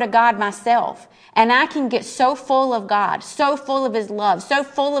can go to God myself. And I can get so full of God, so full of His love, so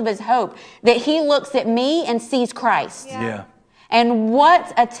full of His hope, that He looks at me and sees Christ. Yeah. And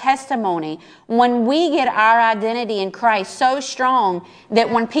what a testimony when we get our identity in Christ so strong that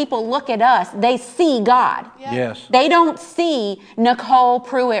when people look at us, they see God. Yes. They don't see Nicole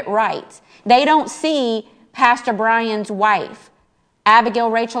Pruitt Wright. They don't see Pastor Brian's wife, Abigail,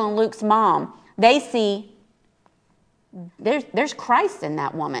 Rachel, and Luke's mom. They see there's Christ in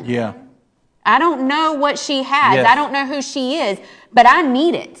that woman. Yeah. I don't know what she has. Yes. I don't know who she is, but I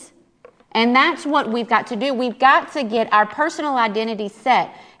need it. And that's what we've got to do. We've got to get our personal identity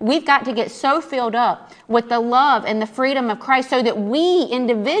set. We've got to get so filled up with the love and the freedom of Christ so that we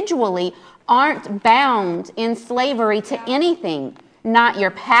individually aren't bound in slavery to anything. Not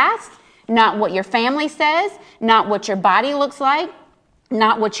your past, not what your family says, not what your body looks like,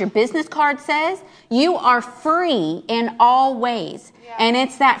 not what your business card says. You are free in all ways. And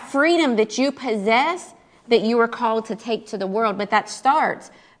it's that freedom that you possess that you are called to take to the world. But that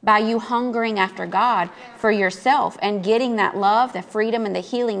starts by you hungering after God for yourself and getting that love, the freedom, and the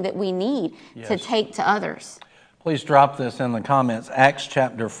healing that we need to take to others. Please drop this in the comments. Acts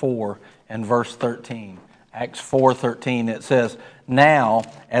chapter 4 and verse 13. Acts 4:13, it says, "Now,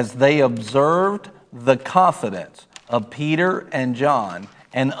 as they observed the confidence of Peter and John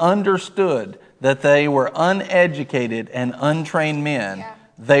and understood that they were uneducated and untrained men,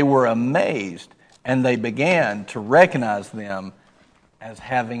 they were amazed, and they began to recognize them as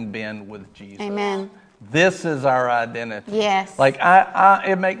having been with Jesus." Amen. This is our identity. Yes. Like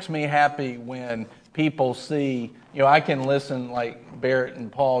it makes me happy when people see, I can listen, like Barrett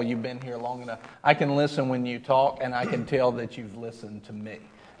and Paul, you've been here long enough. I can listen when you talk, and I can tell that you've listened to me.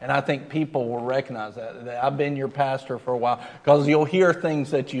 And I think people will recognize that I've been your pastor for a while, because you'll hear things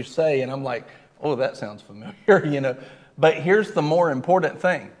that you say, and I'm like, oh, that sounds familiar, But here's the more important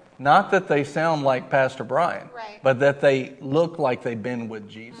thing. Not that they sound like Pastor Brian, but that they look like they've been with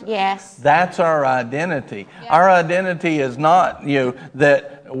Jesus. Yes. That's our identity. Yeah. Our identity is not,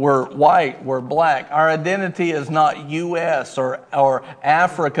 that we're white, we're black. Our identity is not U.S. or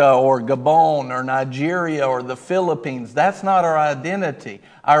Africa or Gabon or Nigeria or the Philippines. That's not our identity.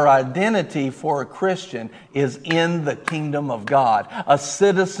 Our identity for a Christian is in the kingdom of God, a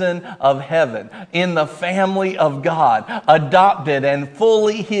citizen of heaven, in the family of God, adopted and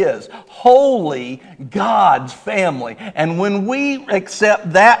fully His, holy God's family. And when we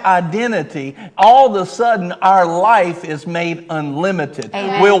accept that identity, all of a sudden our life is made unlimited.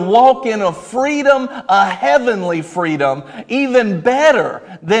 Amen. We'll walk in a freedom, a heavenly freedom, even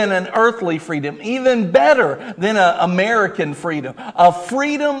better than an earthly freedom, even better than an American freedom, a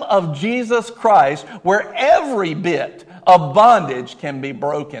freedom of Jesus Christ where every bit of bondage can be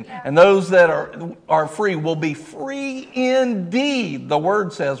broken. And those that are free will be free indeed, the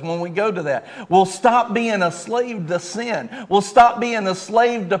Word says when we go to that. We'll stop being a slave to sin. We'll stop being a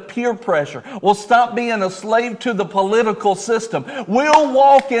slave to peer pressure. We'll stop being a slave to the political system. We'll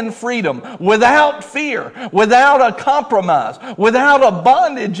walk in freedom without fear, without a compromise, without a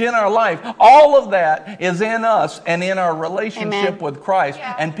bondage in our life. All of that is in us and in our relationship with Christ.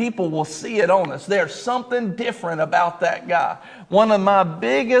 And people will see it on us. There's something different about that guy. One of my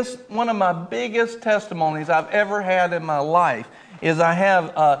biggest testimonies I've ever had in my life is I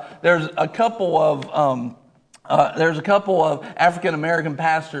have there's a couple of African American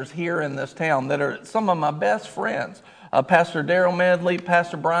pastors here in this town that are some of my best friends. Pastor Darrell Medley,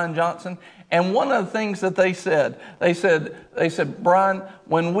 Pastor Brian Johnson. And one of the things that they said, Brian,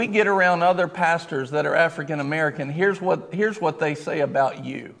 when we get around other pastors that are African American, here's what they say about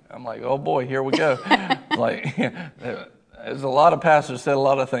you. I'm like, oh boy, here we go. Like, there's a lot of pastors said a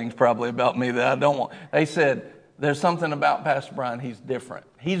lot of things probably about me that I don't want. They said There's something about Pastor Brian. He's different.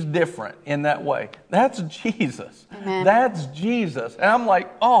 He's different in that way. That's Jesus. Amen. That's Jesus. And I'm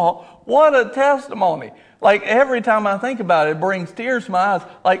like, oh, what a testimony. Like every time I think about it, it brings tears to my eyes.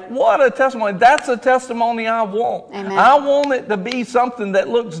 Like, what a testimony. That's a testimony I want. Amen. I want it to be something that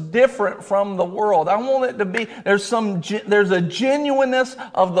looks different from the world. I want it to be, there's a genuineness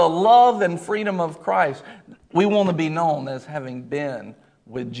of the love and freedom of Christ. We want to be known as having been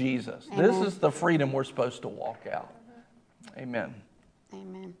with Jesus. Amen. This is the freedom we're supposed to walk out. Amen.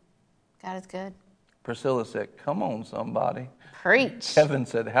 Amen. God is good. Priscilla said, come on, somebody. Preach. Kevin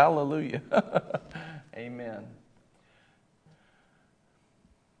said, hallelujah. Amen.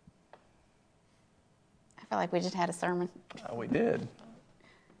 I feel like we just had a sermon. We did.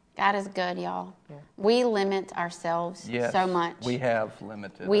 God is good, y'all. Yeah. We limit ourselves so much. We have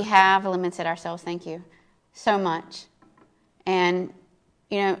limited. We have limited ourselves, thank you, so much. And,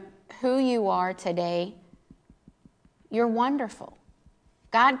 you know, who you are today, you're wonderful.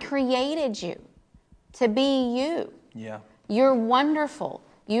 God created you to be you. Yeah. You're wonderful.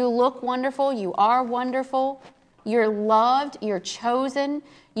 You look wonderful. You are wonderful. You're loved. You're chosen.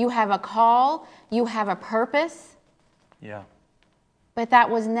 You have a call. You have a purpose. Yeah. But that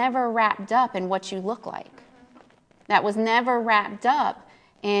was never wrapped up in what you look like. That was never wrapped up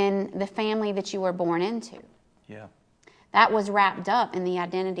in the family that you were born into. Yeah. That was wrapped up in the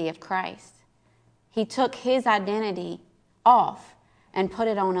identity of Christ. He took his identity off and put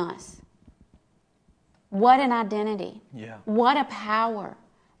it on us. What an identity. Yeah. What a power.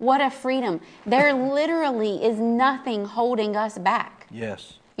 What a freedom. There literally is nothing holding us back.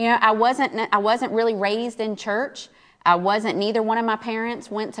 Yes. You know, I wasn't really raised in church. Neither one of my parents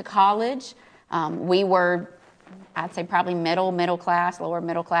went to college. We were, I'd say probably middle class, lower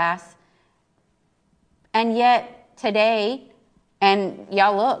middle class. And yet today, and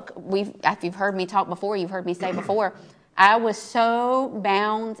y'all look, if you've heard me talk before, you've heard me say before, I was so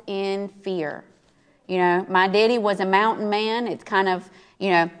bound in fear. You know, my daddy was a mountain man. It's kind of,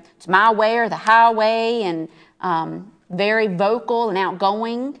 you know, it's my way or the highway, and very vocal and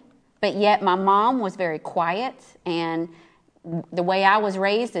outgoing. But yet my mom was very quiet, and the way I was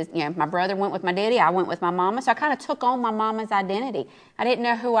raised is, you know, my brother went with my daddy, I went with my mama. So I kind of took on my mama's identity. I didn't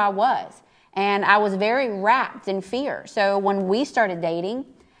know who I was. And I was very wrapped in fear. So when we started dating,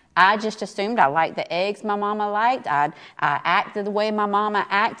 I just assumed I liked the eggs my mama liked. I acted the way my mama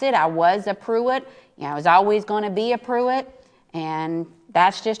acted. I was a Pruitt. You know, I was always going to be a Pruitt. And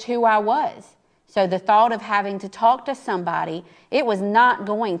that's just who I was. So the thought of having to talk to somebody, it was not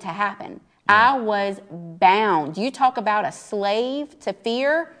going to happen. Yeah. I was bound. You talk about a slave to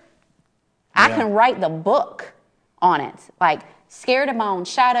fear. Yeah. I can write the book on it. Like, scared of my own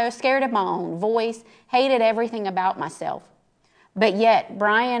shadow, scared of my own voice, hated everything about myself. But yet,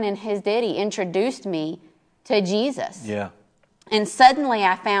 Brian and his daddy introduced me to Jesus. Yeah. And suddenly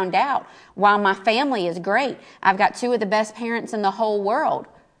I found out, while my family is great, I've got two of the best parents in the whole world,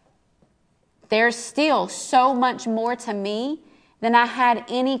 there's still so much more to me than I had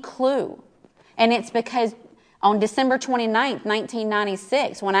any clue. And it's because on December 29th,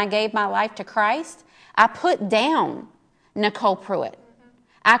 1996, when I gave my life to Christ, I put down Nicole Pruitt.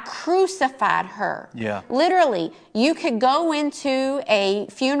 I crucified her. Yeah. Literally, you could go into a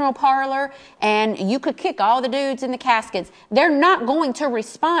funeral parlor and you could kick all the dudes in the caskets. They're not going to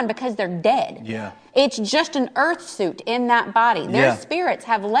respond because they're dead. Yeah. It's just an earth suit in that body. Their spirits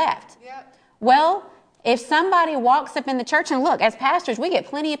have left. Yep. Well, if somebody walks up in the church, and look, as pastors, we get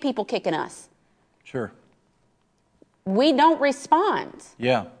plenty of people kicking us. Sure. We don't respond.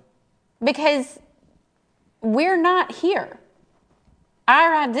 Yeah. Because we're not here.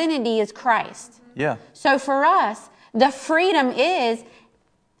 Our identity is Christ. Yeah. So for us, the freedom is,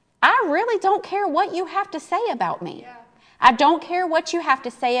 I really don't care what you have to say about me. Yeah. I don't care what you have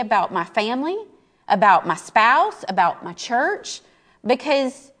to say about my family, about my spouse, about my church,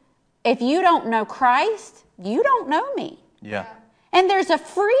 because if you don't know Christ, you don't know me. Yeah. And there's a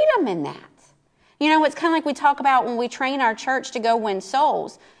freedom in that. You know, it's kind of like we talk about when we train our church to go win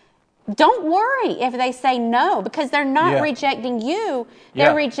souls. Don't worry if they say no, because they're not rejecting you,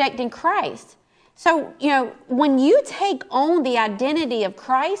 they're rejecting Christ. So, you know, when you take on the identity of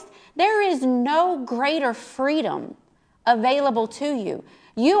Christ, there is no greater freedom available to you.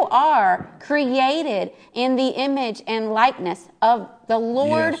 You are created in the image and likeness of the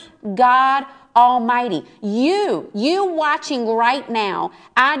Lord God Almighty. You watching right now,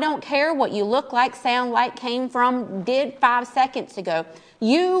 I don't care what you look like, sound like, came from, did 5 seconds ago.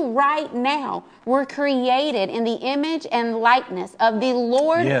 You right now were created in the image and likeness of the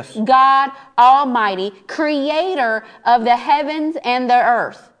Lord God Almighty, creator of the heavens and the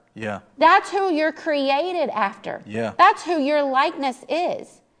earth. Yeah. That's who you're created after. Yeah. That's who your likeness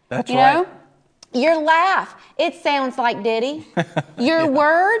is. That's you right. know? Your laugh, it sounds like Diddy. Your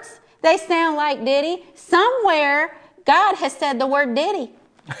words, they sound like Diddy. Somewhere, God has said the word Diddy.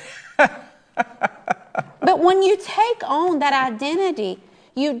 But when you take on that identity,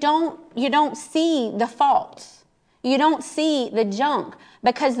 you don't see the faults. You don't see the junk.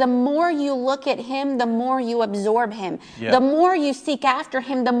 Because the more you look at him, the more you absorb him. Yeah. The more you seek after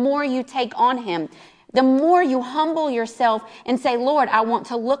him, the more you take on him. The more you humble yourself and say, Lord, I want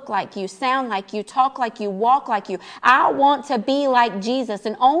to look like you, sound like you, talk like you, walk like you. I want to be like Jesus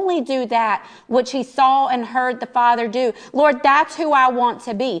and only do that which he saw and heard the Father do. Lord, that's who I want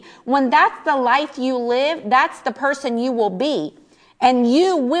to be. When that's the life you live, that's the person you will be. And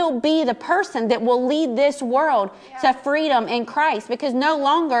you will be the person that will lead this world to freedom in Christ, because no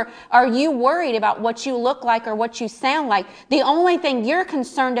longer are you worried about what you look like or what you sound like. The only thing you're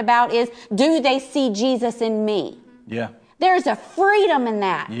concerned about is, do they see Jesus in me? Yeah. There's a freedom in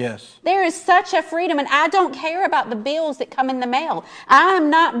that. Yes. There is such a freedom, and I don't care about the bills that come in the mail. I am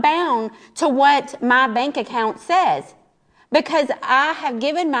not bound to what my bank account says, because I have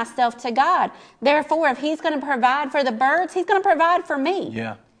given myself to God. Therefore, if he's going to provide for the birds, he's going to provide for me.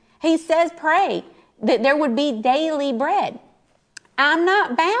 Yeah. He says, pray that there would be daily bread. I'm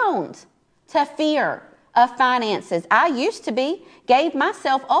not bound to fear of finances. I used to be, gave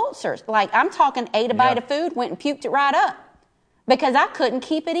myself ulcers. Like, I'm talking, ate a bite of food, went and puked it right up because I couldn't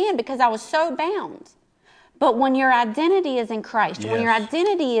keep it in because I was so bound. But when your identity is in Christ, when your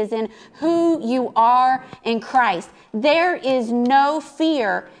identity is in who you are in Christ, there is no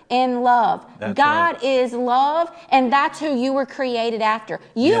fear in love. That's God right. is love, and that's who you were created after.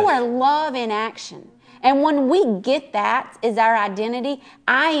 You are love in action. And when we get that as our identity,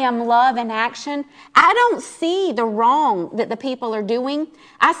 I am love in action, I don't see the wrong that the people are doing.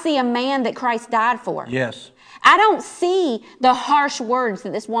 I see a man that Christ died for. Yes. I don't see the harsh words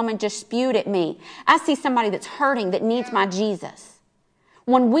that this woman just spewed at me. I see somebody that's hurting, that needs my Jesus.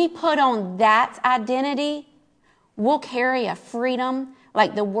 When we put on that identity, we'll carry a freedom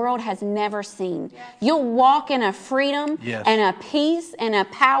like the world has never seen. You'll walk in a freedom and a peace and a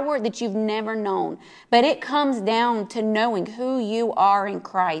power that you've never known. But it comes down to knowing who you are in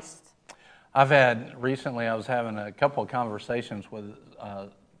Christ. Recently I was having a couple of conversations with a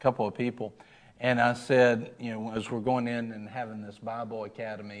couple of people. And I said, as we're going in and having this Bible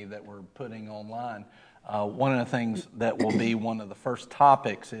Academy that we're putting online, one of the things that will be one of the first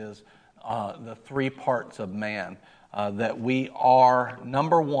topics is the 3 parts of man. That we are,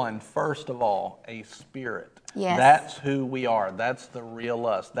 number one, first of all, a spirit. Yes. That's who we are. That's the real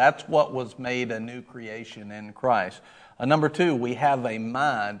us. That's what was made a new creation in Christ. Number 2, we have a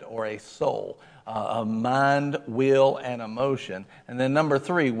mind or a soul. A mind, will, and emotion. And then number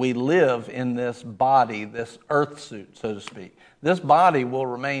 3, we live in this body, this earth suit, so to speak. This body will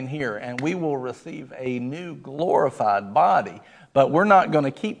remain here, and we will receive a new glorified body. But we're not going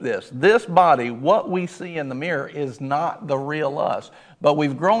to keep this. This body, what we see in the mirror, is not the real us. But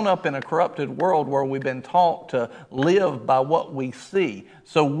we've grown up in a corrupted world where we've been taught to live by what we see.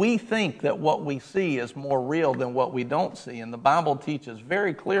 So we think that what we see is more real than what we don't see. And the Bible teaches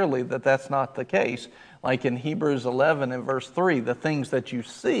very clearly that that's not the case. Like in Hebrews 11 and verse 3, the things that you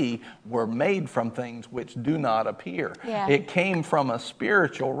see were made from things which do not appear. Yeah. It came from a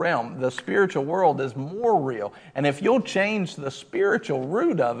spiritual realm. The spiritual world is more real. And if you'll change the spiritual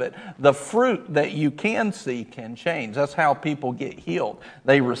root of it, the fruit that you can see can change. That's how people get healed.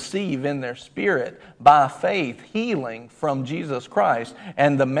 They receive in their spirit, by faith, healing from Jesus Christ,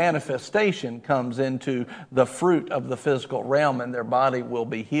 and the manifestation comes into the fruit of the physical realm, and their body will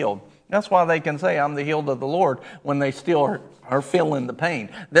be healed. That's why they can say, I'm the healed of the Lord, when they still are feeling the pain.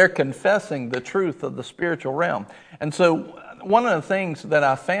 They're confessing the truth of the spiritual realm. And so one of the things that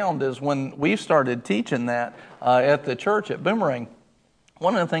I found is when we started teaching that at the church at Boomerang,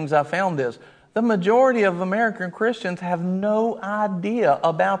 one of the things I found is the majority of American Christians have no idea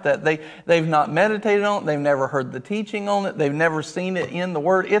about that. They've not meditated on it. They've never heard the teaching on it. They've never seen it in the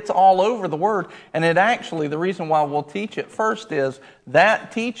Word. It's all over the Word. And it actually, the reason why we'll teach it first is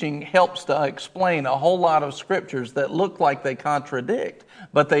that teaching helps to explain a whole lot of scriptures that look like they contradict.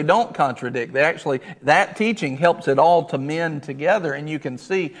 But they don't contradict. That teaching helps it all to mend together, and you can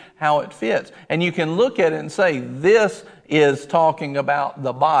see how it fits. And you can look at it and say, this is talking about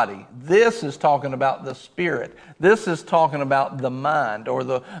the body. This is talking about the spirit. This is talking about the mind or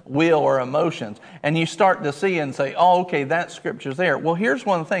the will or emotions. And you start to see and say, oh, okay, that scripture's there. Well, here's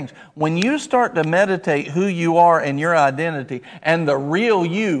one of the things. When you start to meditate who you are and your identity, and the real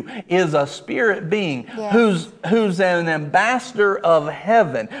you is a spirit being who's an ambassador of heaven,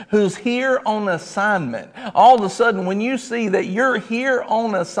 heaven who's here on assignment. All of a sudden, when you see that you're here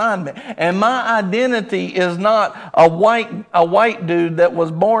on assignment, and my identity is not a white dude that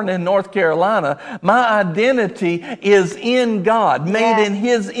was born in North Carolina, my identity is in God, made in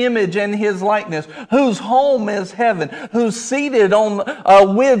His image and His likeness, whose home is heaven, who's seated on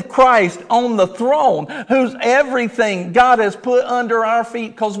with Christ on the throne, whose everything God has put under our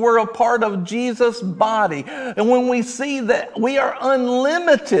feet because we're a part of Jesus' body. And when we see that we are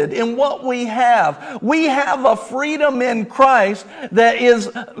unlimited in what we have a freedom in Christ that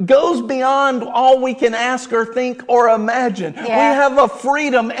goes beyond all we can ask or think or imagine. We have a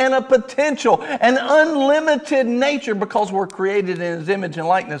freedom and a potential, an unlimited nature because we're created in His image and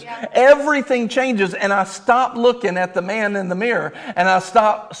likeness. Everything changes, and I stop looking at the man in the mirror, and I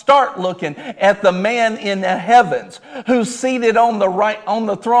start looking at the man in the heavens who's seated on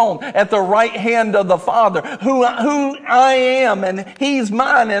the throne at the right hand of the Father, who I am, and He's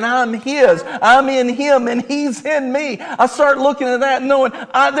mine and I'm His. I'm in Him and He's in me. I start looking at that and knowing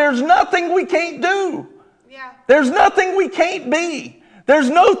there's nothing we can't do. There's nothing we can't be. There's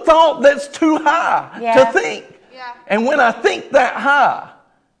no thought that's too high to think. And when I think that high,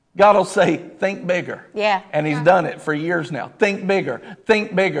 God will say, think bigger. And He's done it for years now. Think bigger,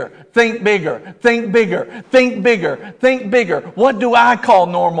 think bigger, think bigger, think bigger, think bigger, think bigger. What do I call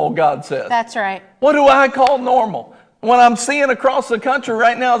normal, God says? That's right. What do I call normal? What I'm seeing across the country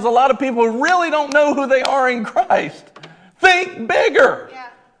right now is a lot of people who really don't know who they are in Christ. Think bigger.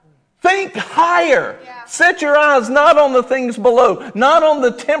 Think higher. Set your eyes not on the things below, not on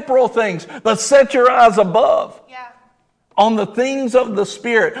the temporal things, but set your eyes above. On the things of the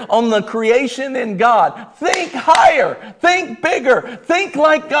Spirit, on the creation in God. Think higher. Think bigger. Think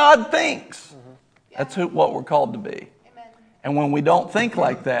like God thinks. That's what we're called to be. And when we don't think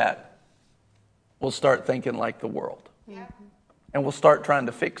like that, we'll start thinking like the world. And we'll start trying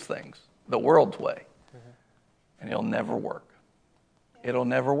to fix things the world's way. And it'll never work. It'll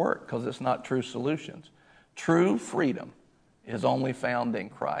never work because it's not true solutions. True freedom is only found in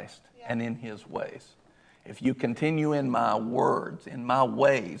Christ and in His ways. If you continue in my words, in my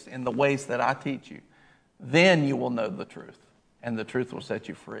ways, in the ways that I teach you, then you will know the truth, and the truth will set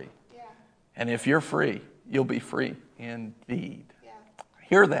you free. And if you're free, you'll be free indeed.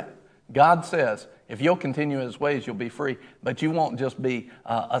 Hear that. God says, if you'll continue in His ways, you'll be free, but you won't just be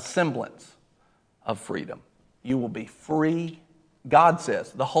a semblance of freedom. You will be free. God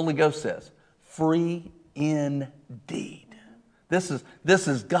says, the Holy Ghost says, free indeed. This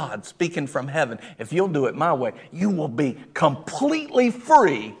is God speaking from heaven. If you'll do it my way, you will be completely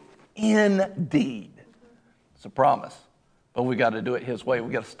free indeed. It's a promise. But we got to do it His way.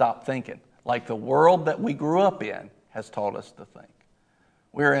 We got to stop thinking like the world that we grew up in has taught us to think.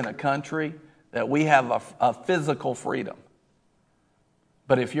 We're in a country that we have a physical freedom.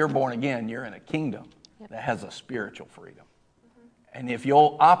 But if you're born again, you're in a kingdom that has a spiritual freedom. And if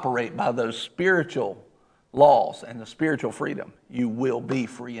you'll operate by those spiritual laws and the spiritual freedom, you will be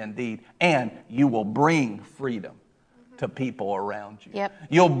free indeed, and you will bring freedom to people around you.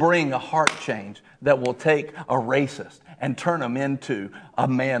 You'll bring a heart change that will take a racist and turn them into a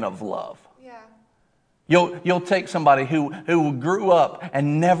man of love. You'll take somebody who grew up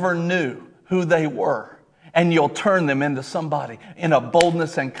and never knew who they were, and you'll turn them into somebody in a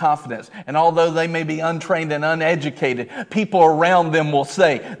boldness and confidence. And although they may be untrained and uneducated, people around them will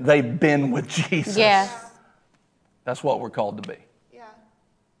say they've been with Jesus. That's what we're called to be.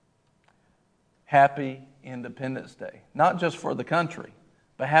 Happy Independence Day. Not just for the country,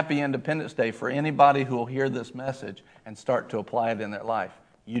 but happy Independence Day for anybody who will hear this message and start to apply it in their life.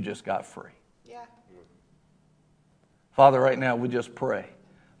 You just got free. Father, right now we just pray.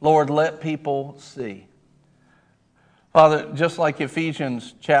 Lord, let people see. Father, just like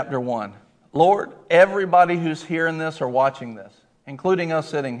Ephesians chapter 1, Lord, everybody who's hearing this or watching this, including us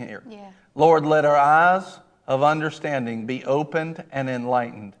sitting here, Lord, let our eyes of understanding be opened and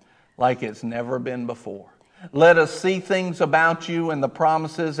enlightened like it's never been before. Let us see things about you and the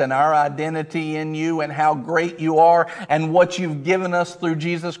promises and our identity in you and how great you are and what you've given us through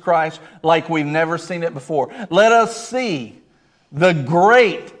Jesus Christ like we've never seen it before. Let us see the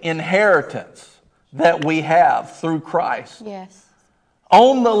great inheritance that we have through Christ.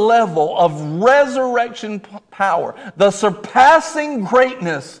 On the level of resurrection power, the surpassing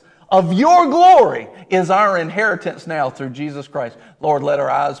greatness of your glory is our inheritance now through Jesus Christ. Lord, let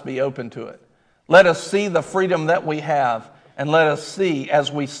our eyes be open to it. Let us see the freedom that we have, and let us see, as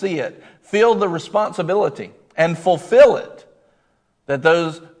we see it, feel the responsibility and fulfill it, that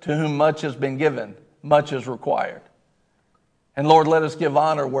those to whom much has been given, much is required. And Lord, let us give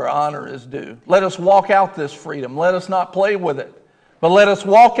honor where honor is due. Let us walk out this freedom. Let us not play with it. But let us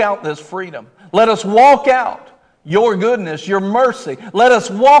walk out this freedom. Let us walk out your goodness, your mercy. Let us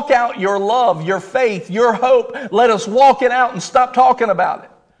walk out your love, your faith, your hope. Let us walk it out and stop talking about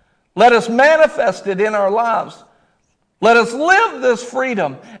it. Let us manifest it in our lives. Let us live this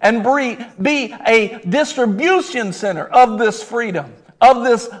freedom and be a distribution center of this freedom, of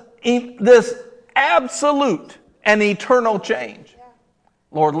this absolute and eternal change.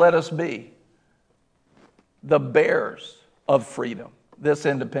 Lord, let us be the bearers of freedom this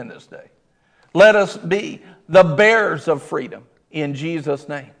Independence Day. Let us be the bearers of freedom in Jesus'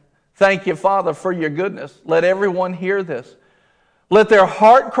 name. Thank you, Father, for your goodness. Let everyone hear this. Let their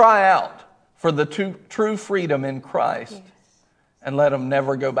heart cry out for the true freedom in Christ. Yes. And let them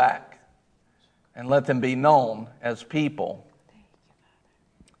never go back. And let them be known as people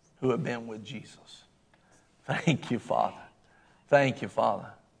who have been with Jesus. Thank you, Father. Thank you,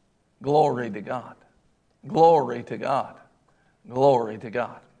 Father. Glory to God. Glory to God. Glory to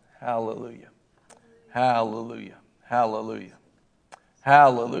God. Hallelujah. Hallelujah. Hallelujah.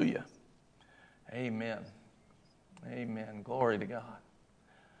 Hallelujah. Amen. Amen. Glory to God.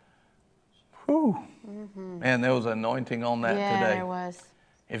 Whew. Mm-hmm. Man, there was anointing on that today. Yeah, there was.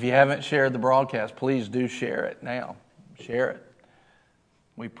 If you haven't shared the broadcast, please do share it now. Share it.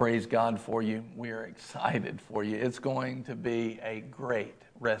 We praise God for you. We are excited for you. It's going to be a great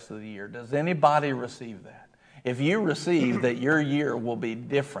rest of the year. Does anybody receive that? If you receive that your year will be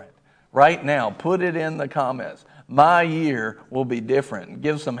different, right now, put it in the comments. My year will be different.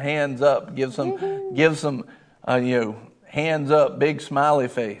 Give some hands up. Give some hands up, big smiley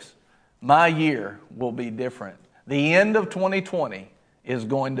face. My year will be different. The end of 2020 is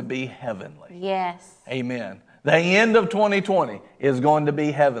going to be heavenly. Yes. Amen. The end of 2020 is going to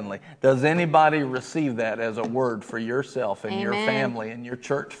be heavenly. Does anybody receive that as a word for yourself and your family and your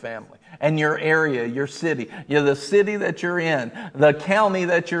church family and your area, your city? The city that you're in, the county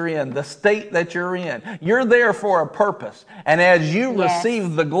that you're in, the state that you're in. You're there for a purpose. And as you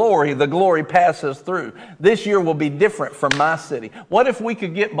receive the glory passes through. This year will be different from my city. What if we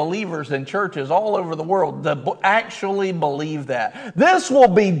could get believers in churches all over the world to actually believe that? This will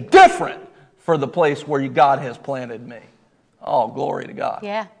be different for the place where God has planted me. Oh, glory to God.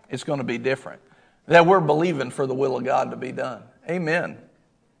 Yeah. It's going to be different. That we're believing for the will of God to be done. Amen.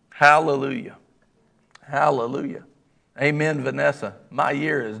 Hallelujah. Hallelujah. Amen, Vanessa. My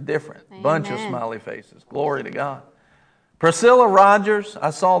year is different. Amen. Bunch of smiley faces. Glory to God. Priscilla Rogers, I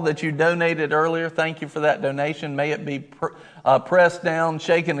saw that you donated earlier. Thank you for that donation. May it be pressed down,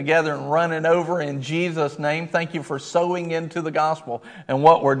 shaken together, and running over in Jesus' name. Thank you for sowing into the gospel and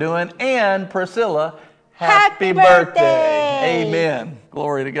what we're doing. And Priscilla, happy birthday. Amen.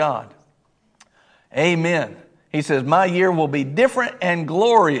 Glory to God. Amen. He says, my year will be different and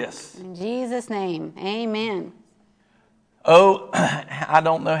glorious. In Jesus' name. Amen. Oh, I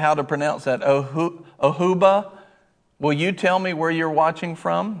don't know how to pronounce that. Ohuba. Will you tell me where you're watching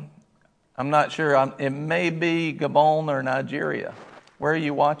from? I'm not sure. It may be Gabon or Nigeria. Where are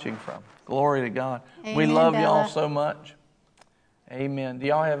you watching from? Glory to God. Amen, we love y'all so much. Amen. Do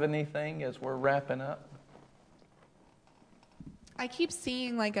y'all have anything as we're wrapping up? I keep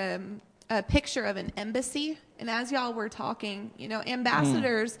seeing like a picture of an embassy. And as y'all were talking,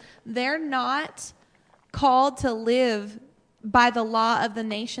 ambassadors, they're not called to live by the law of the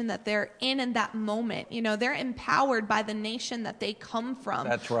nation that they're in that moment. They're empowered by the nation that they come from.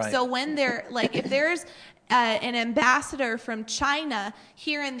 That's right. So when they're like, if there's an ambassador from China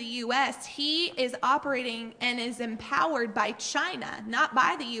here in the U.S., he is operating and is empowered by China, not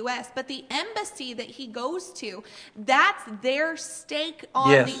by the U.S., but the embassy that he goes to, that's their stake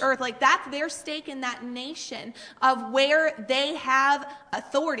on the earth. Like, that's their stake in that nation of where they have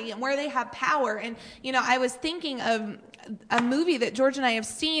authority and where they have power. And, I was thinking of a movie that George and I have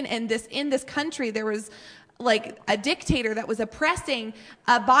seen, and in this country there was like a dictator that was oppressing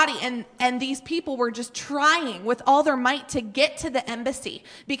a body, and these people were just trying with all their might to get to the embassy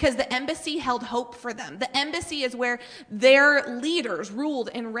because the embassy held hope for them. The embassy is where their leaders ruled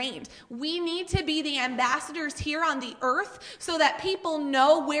and reigned. We need to be the ambassadors here on the earth so that people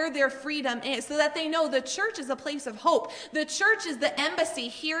know where their freedom is, so that they know the church is a place of hope. The church is the embassy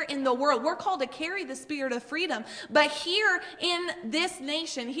here in the world. We're called to carry the spirit of freedom, but here in this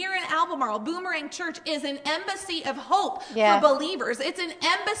nation, here in Albemarle, Boomerang Church is an embassy of hope Yeah. for believers. It's an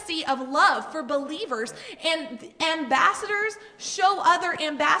embassy of love for believers. And ambassadors show other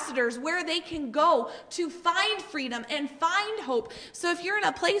ambassadors where they can go to find freedom and find hope. So if you're in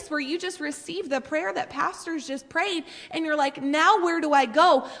a place where you just received the prayer that pastors just prayed and you're like, now where do I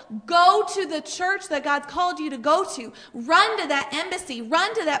go? Go to the church that God's called you to go to. Run to that embassy.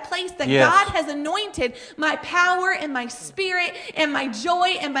 Run to that place that Yes. God has anointed. My power and my spirit and my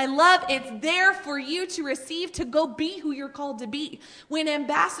joy and my love, it's there for you to receive, to go be who you're called to be. When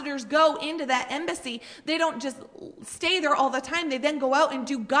ambassadors go into that embassy, they don't just stay there all the time. They then go out and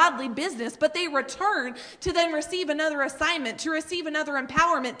do godly business, but they return to then receive another assignment, to receive another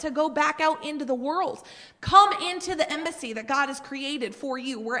empowerment, to go back out into the world. Come into the embassy that God has created for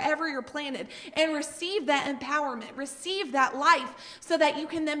you, wherever you're planted, and receive that empowerment, receive that life, so that you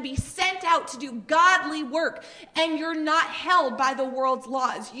can then be sent out to do godly work, and you're not held by the world's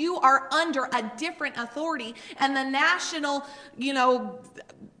laws. You are under a different authority, and the national,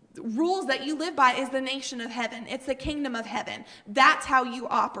 rules that you live by is the nation of heaven. It's the kingdom of heaven. That's how you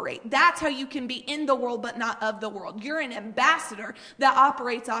operate. That's how you can be in the world but not of the world. You're an ambassador that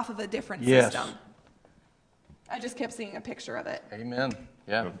operates off of a different Yes. system. I just kept seeing a picture of it. Amen.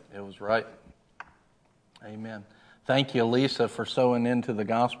 Yeah, it was right. Amen. Thank you, Lisa, for sowing into the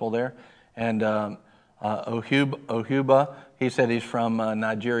gospel there. And Ohuba, he said he's from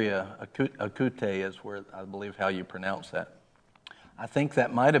Nigeria. Akute is where, I believe, how you pronounce that. I think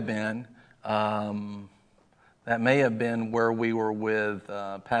that might have been, that may have been where we were with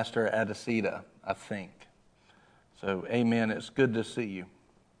Pastor Adesita, I think. So, amen. It's good to see you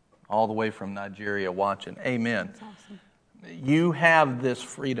all the way from Nigeria watching. Amen. That's awesome. You have this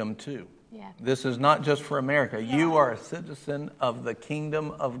freedom too. Yeah. This is not just for America. You are a citizen of the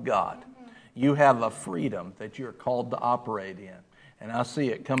kingdom of God. You have a freedom that you're called to operate in. And I see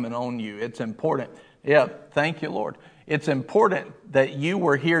it coming on you. It's important. Yeah, thank you, Lord. It's important that you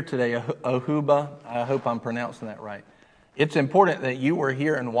were here today, Ohuba. I hope I'm pronouncing that right. It's important that you were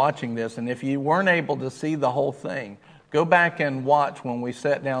here and watching this. And if you weren't able to see the whole thing, go back and watch when we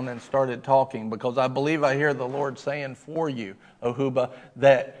sat down and started talking, because I believe I hear the Lord saying for you, Ohuba,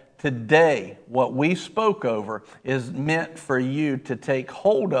 that today what we spoke over is meant for you to take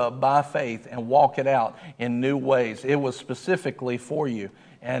hold of by faith and walk it out in new ways. It was specifically for you.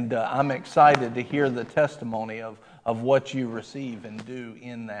 And I'm excited to hear the testimony of what you receive and do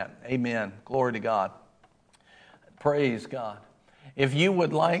in that. Amen. Glory to God. Praise God. If you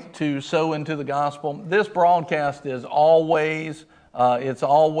would like to sow into the gospel, this broadcast is always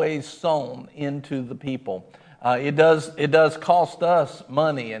sown into the people. It does cost us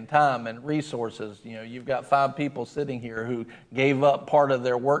money and time and resources. You've got 5 people sitting here who gave up part of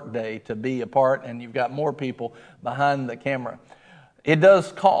their workday to be a part, and you've got more people behind the camera. It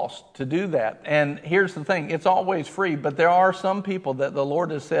does cost to do that. And here's the thing, it's always free, but there are some people that the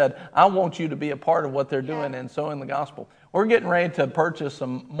Lord has said, I want you to be a part of what they're doing and sowing the gospel. We're getting ready to purchase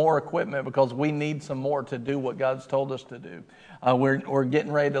some more equipment because we need some more to do what God's told us to do. We're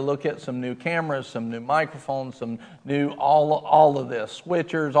getting ready to look at some new cameras, some new microphones, some new all of this,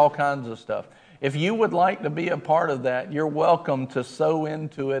 switchers, all kinds of stuff. If you would like to be a part of that, you're welcome to sow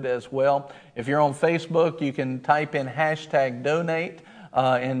into it as well. If you're on Facebook, you can type in #donate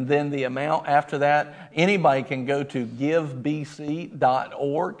and then the amount after that. Anybody can go to givebc.org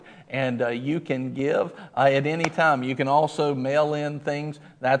and you can give at any time. You can also mail in things.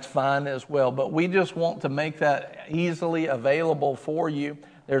 That's fine as well. But we just want to make that easily available for you.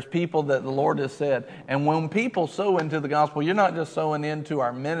 There's people that the Lord has said. And when people sow into the gospel, you're not just sowing into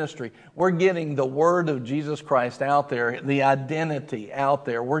our ministry. We're getting the word of Jesus Christ out there, the identity out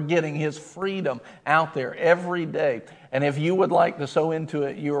there. We're getting his freedom out there every day. And if you would like to sow into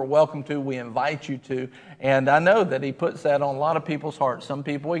it, you are welcome to. We invite you to. And I know that he puts that on a lot of people's hearts. Some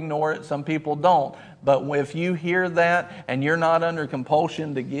people ignore it, some people don't. But if you hear that and you're not under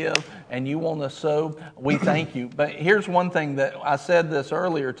compulsion to give and you want to sow, we thank you. But here's one thing that I said this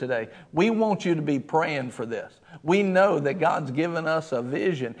earlier today. We want you to be praying for this. We know that God's given us a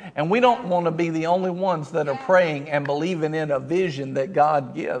vision, and we don't want to be the only ones that are praying and believing in a vision that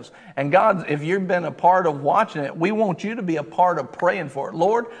God gives. And God, if you've been a part of watching it, we want you to be a part of praying for it.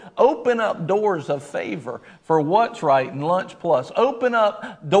 Lord, open up doors of favor for What's Right and Lunch Plus. Open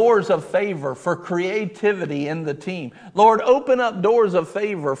up doors of favor for creativity in the team. Lord, open up doors of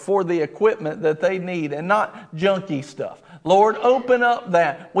favor for the equipment that they need and not junky stuff. Lord, open up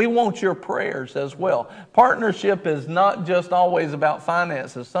that. We want your prayers as well. Partnership is not just always about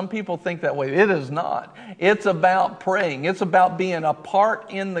finances. Some people think that way. It is not. It's about praying. It's about being a part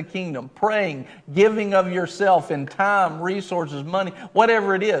in the kingdom, praying, giving of yourself in time, resources, money,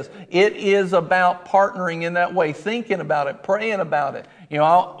 whatever it is. It is about partnering in that way, thinking about it, praying about it. You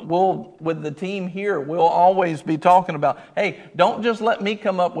know, with the team here, we'll always be talking about, hey, don't just let me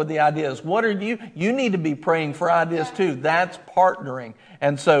come up with the ideas. What are you? You need to be praying for ideas too. That's partnering.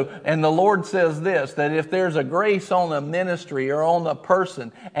 And the Lord says this, that if there's a grace on a ministry or on a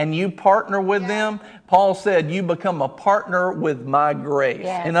person and you partner with them, Paul said, you become a partner with my grace.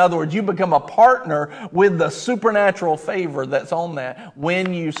 Yes. In other words, you become a partner with the supernatural favor that's on that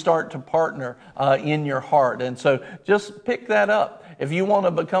when you start to partner in your heart. And so just pick that up. If you want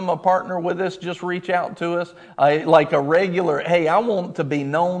to become a partner with us, just reach out to us like a regular, hey, I want to be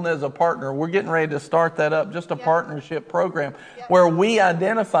known as a partner. We're getting ready to start that up, just a partnership program where we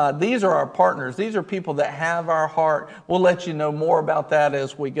identify these are our partners. These are people that have our heart. We'll let you know more about that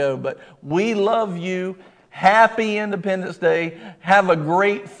as we go. But we love you. Happy Independence Day. Have a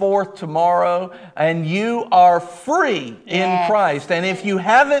great 4th tomorrow. And you are free in Christ. And if you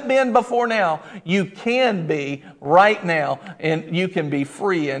haven't been before now, you can be right now. And you can be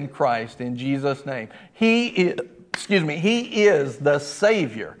free in Christ in Jesus' name. He is the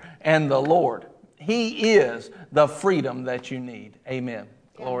Savior and the Lord. He is the freedom that you need. Amen.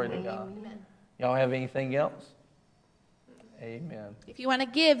 Glory to God. Amen. Y'all have anything else? Amen. If you want to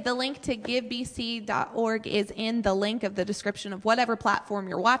give, the link to givebc.org is in the link of the description of whatever platform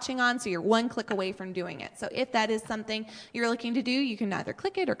you're watching on, so you're one click away from doing it. So if that is something you're looking to do, you can either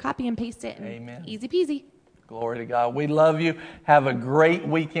click it or copy and paste it. And amen. Easy peasy. Glory to God. We love you. Have a great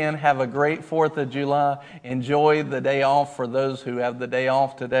weekend. Have a great 4th of July. Enjoy the day off for those who have the day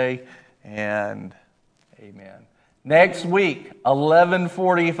off today. And amen. Next week,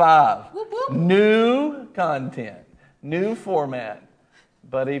 11:45. New content. New format.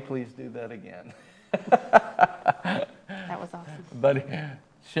 Buddy, please do that again. That was awesome. Buddy,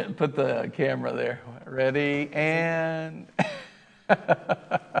 put the camera there. Ready, and...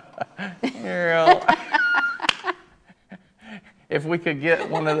 If we could get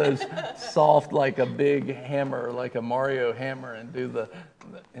one of those soft, like a big hammer, like a Mario hammer, and do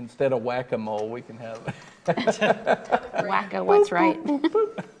instead of whack-a-mole, we can have... Whack-a, what's right?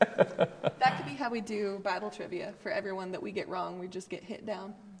 That could be how we do Bible trivia. For everyone that we get wrong, we just get hit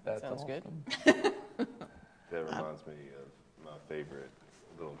down. That sounds good. That reminds me of my favorite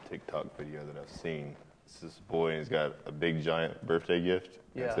little TikTok video that I've seen. It's this boy, and he's got a big, giant birthday gift.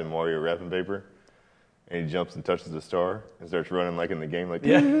 Yeah. It's in Mario wrapping paper. And he jumps and touches the star and starts running like in the game, like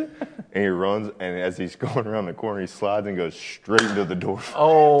and he runs, and as he's going around the corner, he slides and goes straight into the door.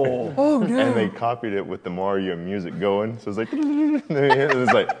 Oh no! And they copied it with the Mario music going, so it's like, and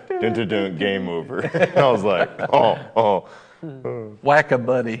it's like, dun, dun, dun, game over. And I was like, oh.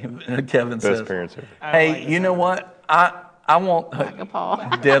 Whack-a-buddy, Kevin says. Best parents ever. Hey, you know what? I want.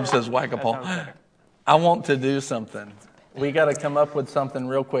 Whack-a-paw. Deb says whack-a-paw. I want to do something. We got to come up with something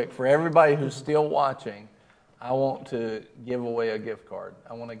real quick. For everybody who's still watching, I want to give away a gift card.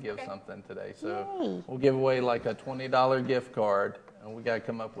 I want to give something today. So we'll give away like a $20 gift card, and we got to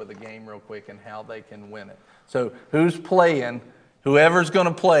come up with a game real quick and how they can win it. So who's playing? Whoever's going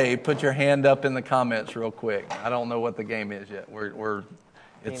to play, put your hand up in the comments real quick. I don't know what the game is yet. We're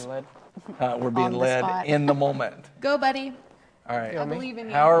being led in the moment. Go, buddy. All right. I believe in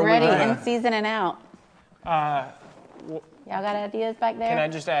you. How are Ready we in season and out. Y'all got ideas back there? Can I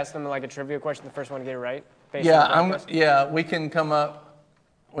just ask them like a trivia question? The first one to get it right. We can come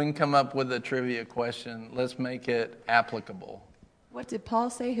up with a trivia question. Let's make it applicable. What did Paul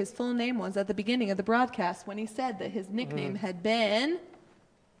say his full name was at the beginning of the broadcast when he said that his nickname had been?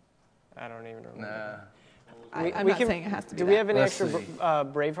 I don't even remember. Nah. I'm not saying it has to be. Do we have any extra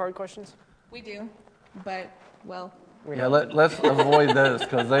Braveheart questions? We do, but well. Let's avoid those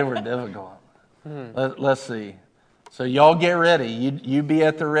because they were difficult. Let's see. So y'all get ready. You be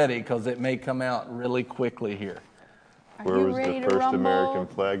at the ready because it may come out really quickly here. Where was the first American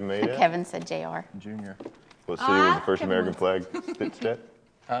flag made at? Kevin said JR. Junior. What city was the first American flag stitched at?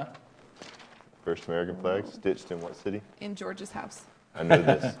 Huh? First American flag stitched in what city? In George's house. I know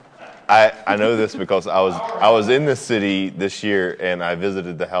this. I know this because I was in this city this year and I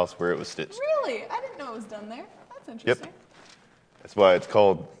visited the house where it was stitched. Really? I didn't know it was done there. That's interesting. Yep. That's why it's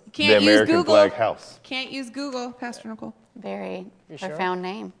called the American Flag House. Can't use Google, Pastor Nicole. Very profound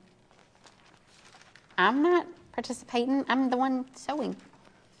name. I'm not participating. I'm the one sewing.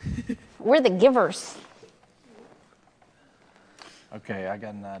 We're the givers. Okay, I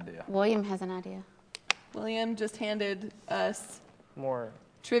got an idea. William has an idea. William just handed us More.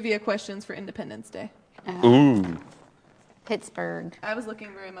 trivia questions for Independence Day. Ooh. Pittsburgh. I was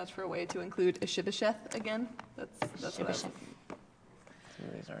looking very much for a way to include Ishibasheth again. That's what I was Shibboleth.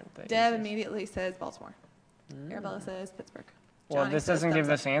 These aren't the Deb easiest. immediately says Baltimore. Arabella says Pittsburgh. Well, Johnny this says doesn't give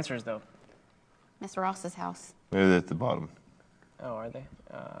thumbs us answers, though. Miss Ross's house. Maybe they're at the bottom. Oh, are they?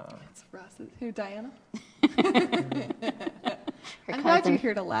 up. It's Ross's. Who, Diana? Her I'm glad cousin. you're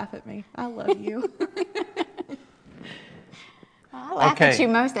here to laugh at me. I love you. I laugh Okay. at you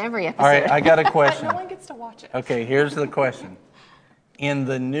most every episode. All right, I got a But question. no one gets to watch it. Okay, here's the question. In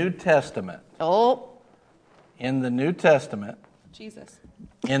the New Testament, Oh, in the New Testament, Jesus.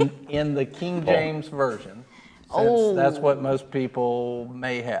 in the King James Version, since Oh. that's what most people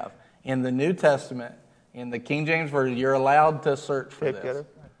may have. In the New Testament, in the King James Version, you're allowed to search for this.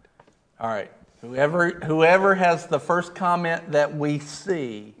 All right. Whoever has the first comment that we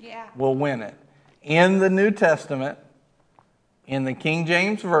see will win it. In the New Testament, in the King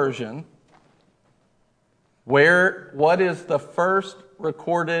James Version, what is the first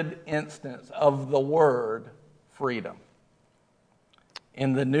recorded instance of the word freedom?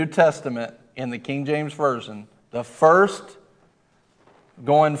 In the New Testament, in the King James Version, the first,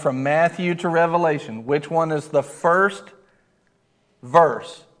 going from Matthew to Revelation, which one is the first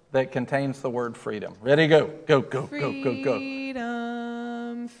verse that contains the word freedom? Ready, go. Go.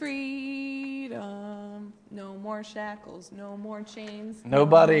 Freedom, freedom. No more shackles, no more chains.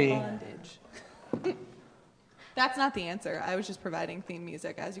 Nobody- No more bondage. That's not the answer. I was just providing theme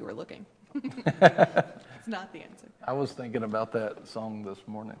music as you were looking. It's not the answer. I was thinking about that song this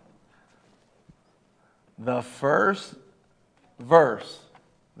morning. The first verse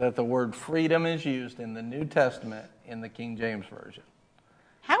that the word freedom is used in the New Testament in the King James Version.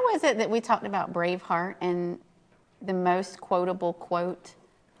 how is it that we talked about Braveheart and the most quotable quote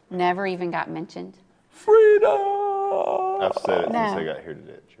never even got mentioned? Freedom! I've said it No. since I got here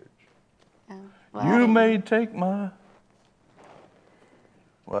today at church. Oh, well, I You didn't- may take my...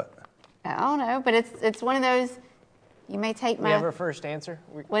 What? I don't know, but it's one of those. You may take We have my. our first answer.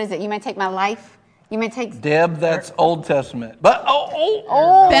 What is it? You may take my life. You may take. Deb, that's Old Testament. But,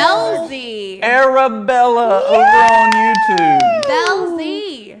 Belzy. Arabella over on YouTube.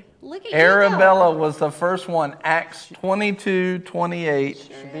 Belzy. Look at you. Arabella was the first one. Acts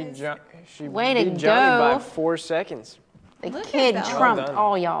 22:28. She Way to beat Johnny go. by 4 seconds. The Look at kid that. trumped Well done.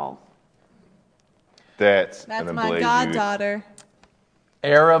 all y'all. That's That's an my ablaze goddaughter.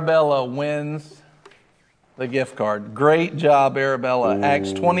 Arabella wins the gift card. Great job, Arabella.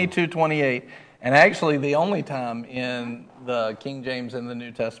 Acts 22:28. And actually, the only time in the King James in the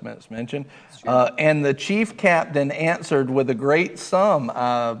New Testament it's mentioned. And the chief captain answered, with a great sum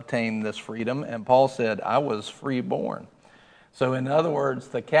I obtained this freedom. And Paul said, I was freeborn. So in other words,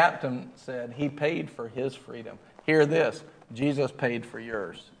 the captain said he paid for his freedom. Hear this. Jesus paid for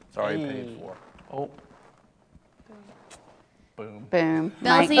yours. It's already paid for. Oh. Boom. Boom.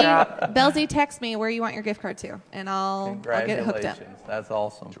 Mic drop. Belzy, text me where you want your gift card to, and I'll get it hooked up. Congratulations. That's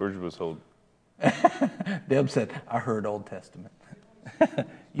awesome. George was told. Deb said, I heard Old Testament.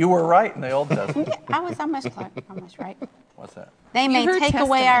 You were right in the Old Testament. I was almost right. What's that? They may heard take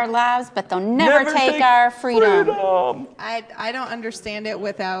away testament. our lives, but they'll never take our freedom. I don't understand it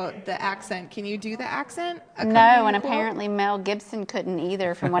without the accent. Can you do the accent? No, and apparently Mel Gibson couldn't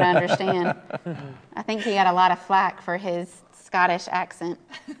either, from what I understand. I think he got a lot of flack for his Scottish accent.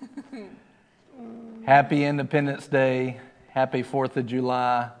 Happy Independence Day. Happy 4th of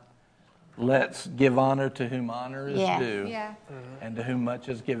July. Let's give honor to whom honor is Yes. due. Yeah. And to whom much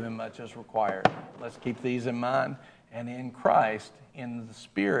is given, much is required. Let's keep these in mind. And in Christ, in the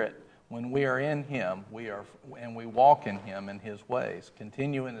Spirit, when we are in Him, we walk in Him in His ways,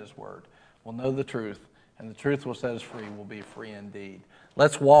 continue in His Word, we'll know the truth, and the truth will set us free. We'll be free indeed.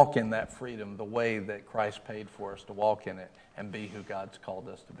 Let's walk in that freedom the way that Christ paid for us to walk in it and be who God's called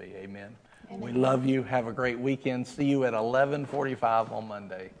us to be. Amen. We love you. Have a great weekend. See you at 11:45 on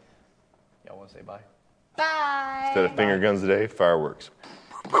Monday. Y'all want to say bye? Bye. Instead of finger guns today, fireworks.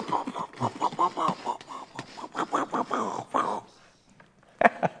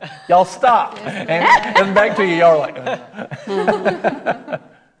 Y'all stop. And back to you. Y'all are like,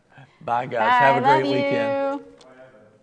 bye, guys. Have a I great love weekend. you.